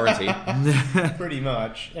void your warranty. Pretty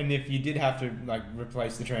much. And if you did have to like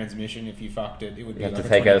replace the transmission, if you fucked it, it would be You have like to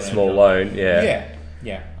take out a 20 small grand loan, yeah. Yeah.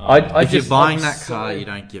 Yeah. If you're buying I'm that so- car, you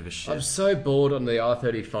don't give a shit. I'm so bored on the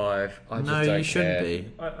R35. I just No, don't you shouldn't care.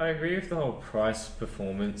 be. I agree with the whole price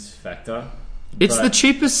performance factor. It's but- the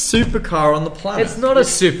cheapest supercar on the planet. It's not a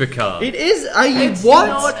supercar. It is. Are you It's what?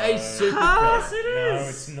 not a supercar. No,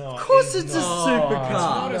 it's not. Of course, it's a It's not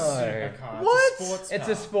supercar. a No. supercar. What? It's a sports It's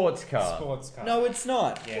car. a sports car. Sports car. No, it's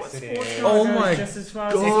not. Yes, it Sports is. car Oh goes my just as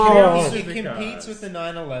far God. as It supercars. competes with the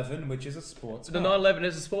 911, which is a sports The car. 911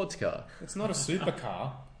 is a sports car. It's not a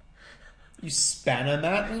supercar. You spanner,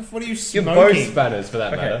 Matt? What are you You're smoking? both spanners for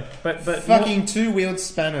that matter. Okay, but Fucking two-wheeled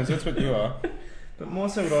spanners. That's what you are. But more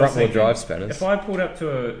so, what I was Front-wheel thinking, drive spanners. if I pulled up to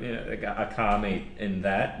a car meet in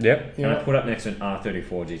that, Yep. and I put up next to an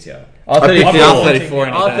R34 GTR, I picked the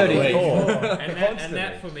R34. R34. and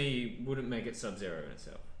that for me wouldn't make it Sub-Zero in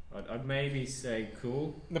itself. I'd maybe say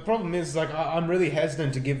cool. The problem is, like, I'm really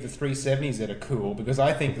hesitant to give the 370s that are cool because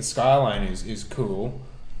I think the Skyline is cool.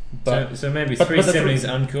 But So maybe but 370 is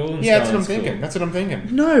uncool. And yeah, that's what I'm Skyline's thinking. cool. That's what I'm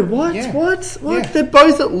thinking. No, what? Yeah. What? Yeah. They're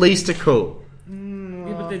both at least a cool.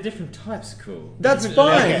 Yeah, but they're different types of cool. That's Okay,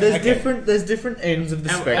 fine. okay. There's different ends of the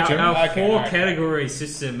spectrum. Our Okay, four alright. category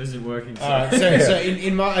system isn't working. So. Alright, so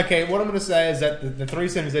in my what I'm going to say is that the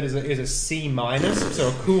 370Z is a C minus, so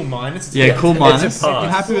a cool minus. It's Yeah, cool minus. It's a pass. I'm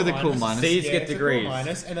happy with a cool minus. C's get it's a degrees. cool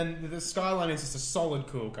minus, and then the Skyline is just a solid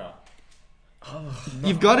cool car.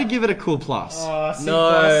 You've got to give it a cool plus. C+. No.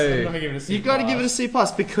 I'm not gonna give it a C+. You've got to give it a C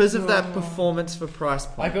plus because of that performance for price I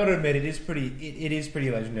point. got to admit, it is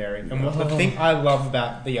pretty legendary. And what the thing I love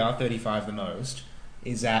about the R35 the most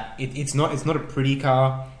is that it's not a pretty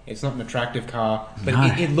car, it's not an attractive car, but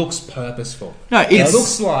No. it looks purposeful. No, It it's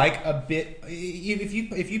looks like a bit.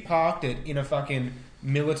 If you parked it in a fucking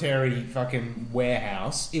military fucking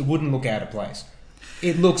warehouse, it wouldn't look out of place.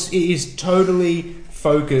 It is totally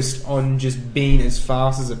focused on just being as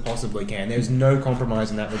fast as it possibly can. There's no compromise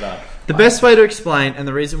in that regard. the best way to explain, and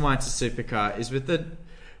the reason why it's a supercar is with the.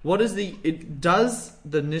 Does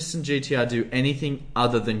the Nissan GTR do anything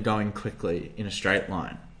other than going quickly in a straight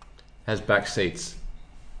line? Has back seats.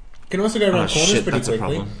 Can also go around corners pretty that's a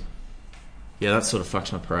quickly. problem. Yeah, that sort of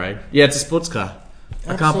fucks my parade. Yeah, it's a sports car.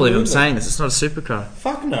 I can't believe I'm Absolutely. saying this. It's not a supercar.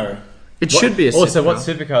 Fuck no. It should be a supercar. Also, what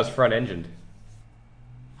supercar's front engined?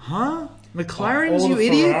 Huh? McLarens, All you the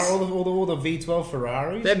idiots? all the V12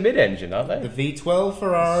 Ferraris. They're mid-engine, aren't they? The V12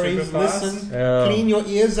 Ferraris. Supercars? Listen, Yeah. clean your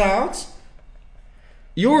ears out.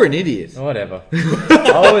 You're an idiot. Whatever.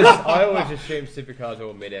 I always assume supercars are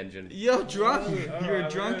all mid-engine. You're drunk. You're a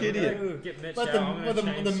drunk idiot. Get Mitch But out, I'm gonna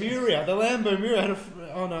change the this. Miura, the Lambo Miura had a.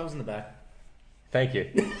 Oh no, it was in the back. Thank you.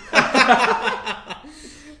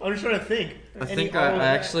 I'm just trying to think. I think I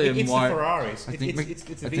actually am It's more- the Ferraris. I think it's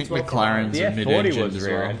the I think V12 McLaren's The are F40 mid-engine was as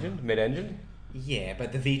well. rear-engine, mid-engine. Yeah,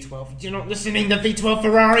 but the V12. You're not listening. The V12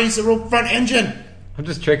 Ferraris are all front engine. I'm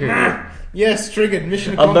just tricking you. Yes, triggered.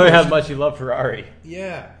 Mission I know accomplished. how much you love Ferrari.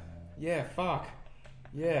 Yeah. Fuck.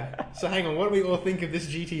 Yeah. So hang on. What do we all think of this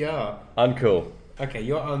GTR? Uncool. Okay,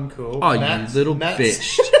 you're uncool. Oh, Matt's- you little Matt's-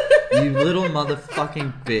 bitch. You little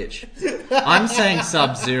motherfucking bitch. I'm saying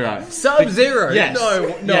Sub-Zero. Sub-Zero? Yes. No.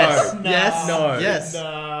 Yes. No. Yes. No. Yes. No.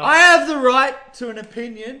 I have the right to an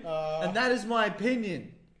opinion, and that is my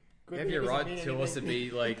opinion. You have your right to us to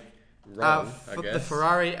be, like, Uh, wrong, I guess. the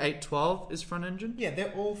Ferrari 812 is front engine. Yeah,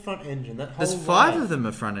 they're all front engine. That whole There's 5 line. of them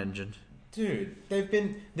are front engine. Dude, they've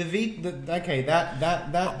been okay. That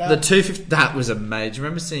The 250 that was amazing. Do you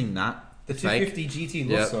remember seeing that? the Fake. 250 GT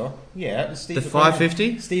Yep. Lusso. Yeah, it was Steve The McQueen.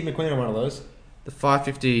 550? Steve McQueen on one of those. The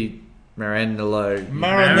 550 Maranello.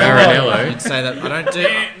 Maranello. You'd say that. I don't do.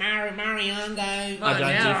 Mariano. I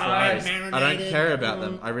don't do Ferraris. I don't care about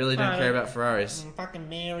them. I really don't care about Ferraris. Fucking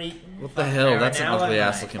Mary. What the hell? That's an ugly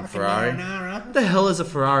ass looking Ferrari. What the hell is a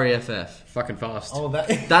Ferrari FF? Fucking fast. Oh,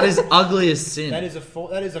 That is ugly as sin. that is a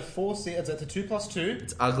four seat. It's a 2+2.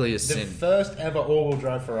 It's ugly as The sin. first ever all-wheel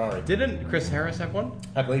drive Ferrari. Didn't Chris Harris have one?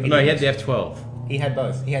 I believe No, he had did. the F12. He had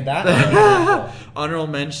both. He had that. and he had the F12. Honorable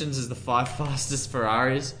mentions is the 5 fastest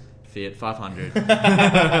Ferraris. Fiat 500.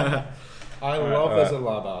 I love those at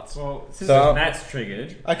Labarts. Well, since So- that's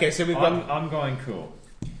triggered, Okay, so we've got. I'm going cool.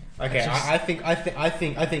 Okay, I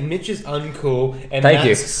think Mitch is uncool, and Thank you.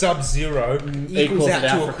 Matt's Sub-Zero equals out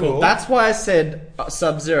to a cool. That's why I said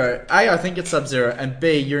Sub-Zero. A, I think it's Sub-Zero, and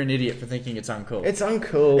B, you're an idiot for thinking it's uncool. It's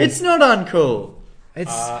uncool. It's not uncool.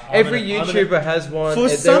 It's I'm every gonna- I'm YouTuber has one. For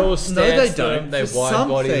They're some, all no, they stance don't. them, They For wide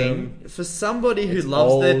body something, them. for somebody who It's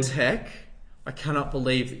loves their old. tech, I cannot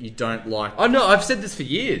believe that you don't like. Oh no, I've said this for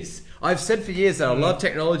years. I've said for years that I love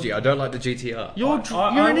technology. I don't like the GTR. You're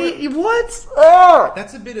I an would- idiot. What? Oh!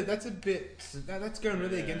 That's going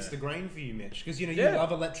really against the grain for you, Mitch, because you Yeah.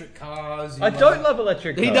 love electric cars. I don't love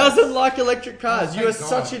electric cars. He doesn't like electric cars. Oh, you are thank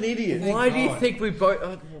such God. an idiot. Thank Why do you God. think we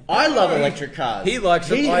both? I love electric cars. He likes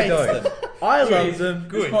them, I hates don't. them. I love them.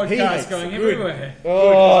 This Good. He podcast hates going them. everywhere.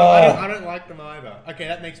 I don't like them either. Okay,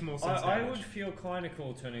 that makes more sense. I now, would Mitch. feel kind of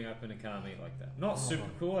cool turning up in a car meet like that. Not super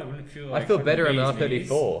cool. I wouldn't feel. Like I feel better in fucking bees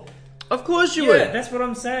R34. Of course you knees. Yeah, would. that's what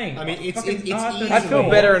I'm saying. I mean, it's Fucking easy. R34. I feel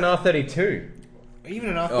better in R32. Even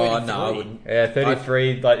an R33. Oh no, I wouldn't. Yeah,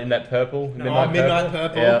 33, like in that purple. Midnight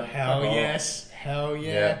purple. Yeah. Hell Oh. yes. Hell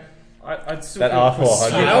yeah. Yeah. I'd still That feel R400.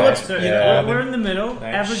 cool. You know what's- So, yeah. we're in the middle.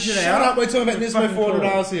 Average it Shut out. up. We're talking about Nismo Fucking cool.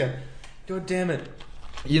 $400 here. God damn it.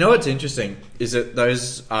 You know what's interesting is that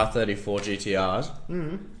those R34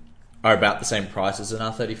 GTRs are about the same price as an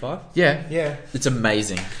R35. Yeah. Yeah. It's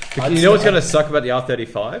amazing. You know what's going to suck about the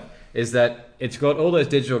R35 is that it's got all those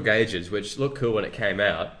digital gauges, which look cool when it came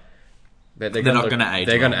out. But they're not gonna age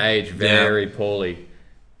They're well. going to age very poorly.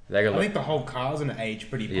 They're I going think the whole car's going to age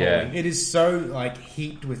pretty poorly. Yeah. It is so like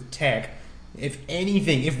heaped with tech. If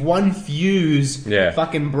anything, if one fuse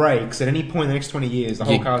fucking breaks at any point in the next 20 years, the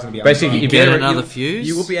whole car's going to be basically unrun. you get another fuse.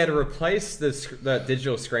 You will be able to replace the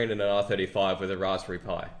digital screen in an R35 with a Raspberry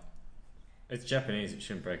Pi. It's Japanese. It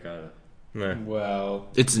shouldn't break either. No. Well,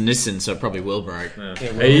 It's Nissan, so it probably will break. Yeah.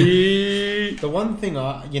 it will. Hey. The one thing,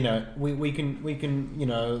 we can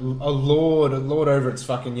lord over its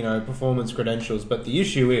fucking performance credentials, but the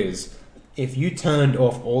issue is, if you turned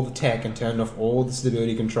off all the tech and turned off all the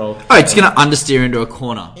stability control, Oh, it's going to understeer into a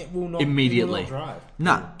corner. it will not immediately. It will not drive.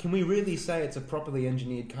 Nah. Can we really say it's a properly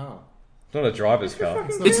engineered car? It's not a driver's car.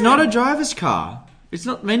 It's not a driver's car. It's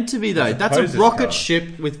not meant to be, though. That's a poser's rocket car.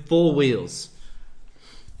 ship with 4 wheels.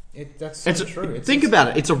 That's so true. Think about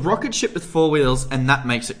it. It's a rocket ship with 4 wheels, and that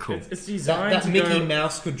makes it cool. It's designed that to Mickey go.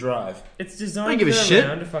 Mouse could drive It's Don't designed give to a go shit.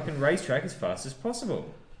 around a fucking racetrack as fast as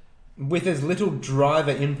possible. with as little driver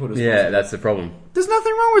input as Yeah, possible. that's the problem. There's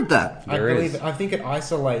nothing wrong with that. I think it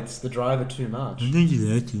isolates the driver too much.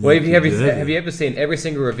 Well, have you ever seen every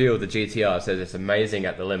single review of the GTR says it's amazing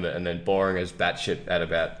at the limit and then boring as batshit at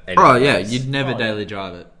about 80 Oh, yeah, miles? you'd never Oh, daily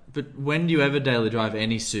drive it. But when do you ever daily drive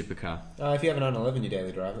any supercar? If you have an 911, you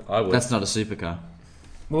daily drive it. I would. That's not a supercar.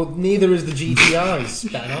 Well, neither is the GTR, you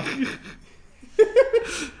spanner.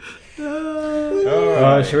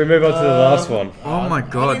 Should we move on to the last one? Oh my I don't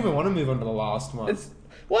god. even want to move on to the last one.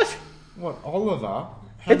 What? What, Oliver?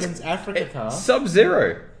 Hammond's Africa car?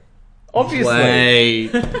 Sub-Zero. Obviously.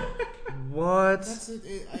 Wait. What?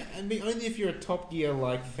 I mean, only if you're a Top Gear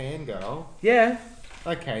like fangirl. Yeah.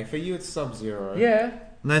 Okay, for you it's Sub-Zero. Yeah.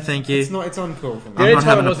 No, thank you. It's uncool for The me. I'm only not time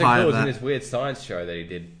having it a wasn't pie cool of was in that. this weird science show that he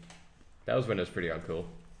did. That was when it was pretty uncool.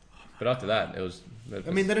 But after that, it was...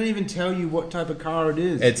 I mean, they don't even tell you what type of car it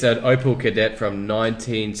is. It's an Opel Kadett from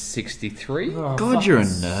 1963. Oh, God, you're a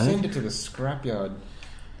fucking nerd. Send it to the scrapyard.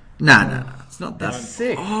 Nah. It's not that. That's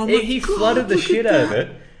sick. Oh my he God, flooded the look shit at out of that.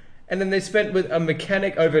 it, and then they spent with a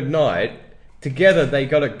mechanic overnight. Together, they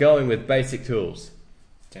got it going with basic tools.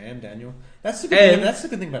 Damn, Daniel. That's the good thing. And- That's the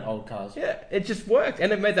good thing about old cars. Yeah, it just worked,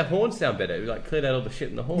 and it made the horn sound better. It like cleared out all the shit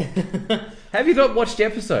in the horn. Have you not watched the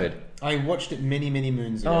episode? I watched it many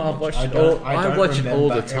moons ago. Oh, I've watched I it don't- all. I I don't watch it all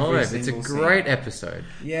remember the time. every It's a single great scene. episode.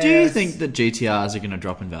 Yes. Do you think that GTRs are going to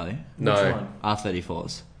drop in value? No, Which one?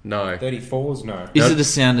 R34s. no, 34s? No. Is Nope. it a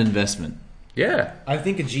sound investment? yeah, I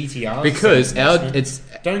think a GTR. because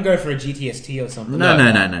Don't go for a GTST or something. No.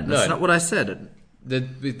 No. That's No. not what I said.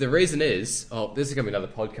 the reason is this is gonna be another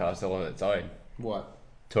podcast all on its own, What?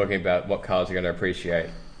 talking about what cars are going to appreciate.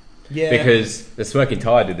 Yeah. Because the Smoking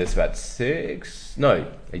Tire did this about a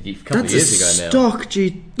couple of years ago now. stock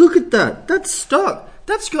G. Look at that. That's stock.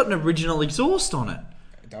 That's got an original exhaust on it.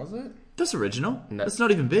 Does it? That's original. No. That's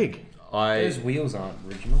not even big. Those wheels aren't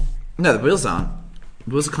original. No, the wheels aren't.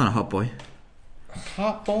 The wheels are kind of hot boy.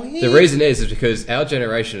 Hot boy. The reason is because our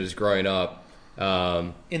generation has grown up,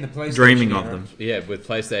 in the PlayStation Dreaming of era. them. with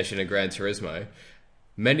PlayStation and Gran Turismo.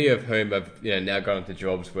 Many of whom have now gone into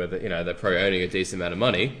jobs where they're probably earning a decent amount of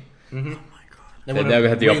money, They They wanna never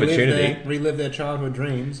had the opportunity. relive their childhood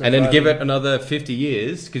dreams, and then give it another 50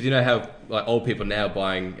 years. Because you know how like old people now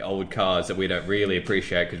buying old cars that we don't really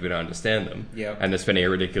appreciate because we don't understand them, Yep. and they're spending a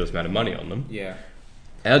ridiculous amount of money on them. Yeah.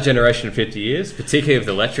 Our generation in 50 years, particularly if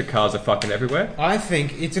the electric cars are fucking everywhere. I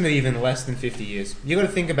think it's going to be even less than 50 years. You got to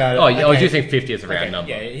think about it. Oh, yeah, I Okay. do think 50 is a round Okay,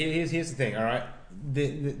 number. Yeah, here's the thing. All right, the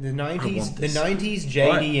 90s want this. 90s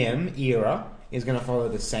JDM era is going to follow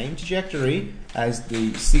the same trajectory as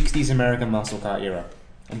the 60s American muscle car era.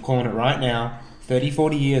 I'm calling it right now. 30,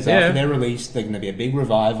 40 years Yeah. after they're released, they're going to be a big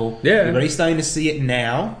revival. Yeah. You're already starting to see it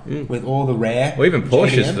now with all the rare, Or even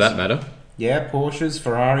Porsches JDMs. for that matter. Yeah, Porsches,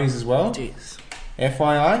 Ferraris as well. Jeez.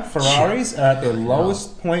 FYI, Ferraris are at their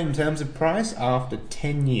lowest point in terms of price after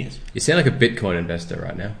 10 years. You sound like a Bitcoin investor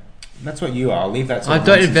right now. That's what you are. I'll leave that. I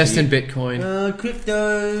don't invest in Bitcoin.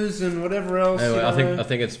 Cryptos and whatever else. Anyway, you know. I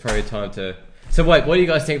think it's probably time to. So wait, what do you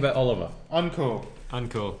guys think about Oliver? Uncool.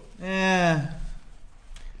 Uncool. Yeah.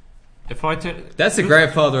 If I turn, That's the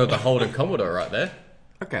grandfather of the Holden Commodore right there.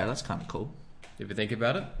 Okay, that's kind of cool. If you think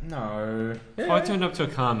about it. No. if I turned up to a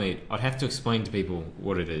car meet, I'd have to explain to people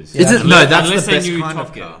what it is. Is it? No, that's Unless the they best knew kind Top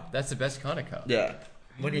of Gear. car. That's the best kind of car. Yeah.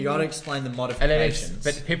 When you got to explain the And then modifications.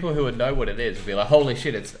 but people who would know what it is would be like, holy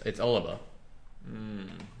shit, it's Oliver.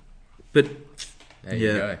 But There you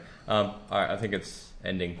Yeah. go. Alright, I think it's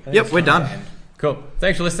ending. yep, we're done. Cool.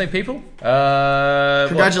 Thanks for listening, people.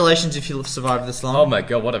 Congratulations if you've survived this long. Oh my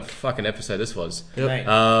god, what a fucking episode this was. Yep. Mate,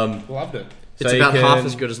 loved it. It's about half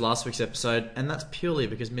as good as last week's episode, and that's purely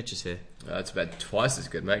because Mitch is here. It's about twice as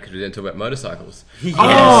good, mate, because we didn't talk about motorcycles. Yes.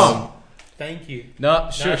 Oh! Thank you. No,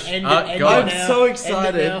 shush. Go I'm now. so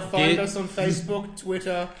excited. Now. Find us on Facebook,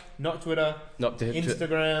 Twitter,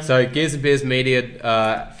 Instagram. So Gears and Beers Media,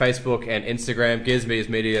 Facebook and Instagram,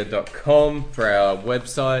 gearsandbeersmedia.com for our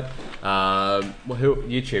website.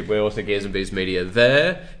 YouTube, we're also Gears and Beers Media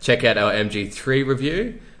there. Check out our MG3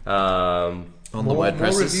 review. On the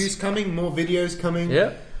WordPress. More reviews coming, more videos coming.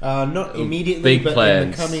 Yeah. Not immediately, Big but plans.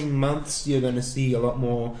 in the coming months, you're going to see a lot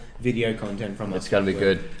more video content from us. It's going to be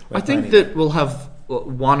good. I think that we'll have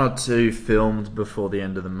 1 or 2 filmed before the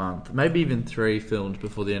end of the month. Maybe even 3 filmed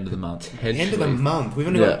before the end of the month. End of the month. We've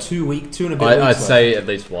only got 2 and a bit weeks I'd left. say at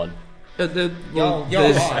least 1. There's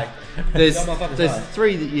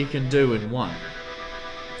 3 that you can do in 1.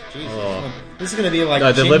 Jesus. Oh. This is going to be like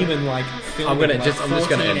No, genuine like film. I'm just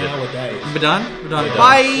going to end it. Days. We're done?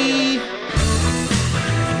 Bye!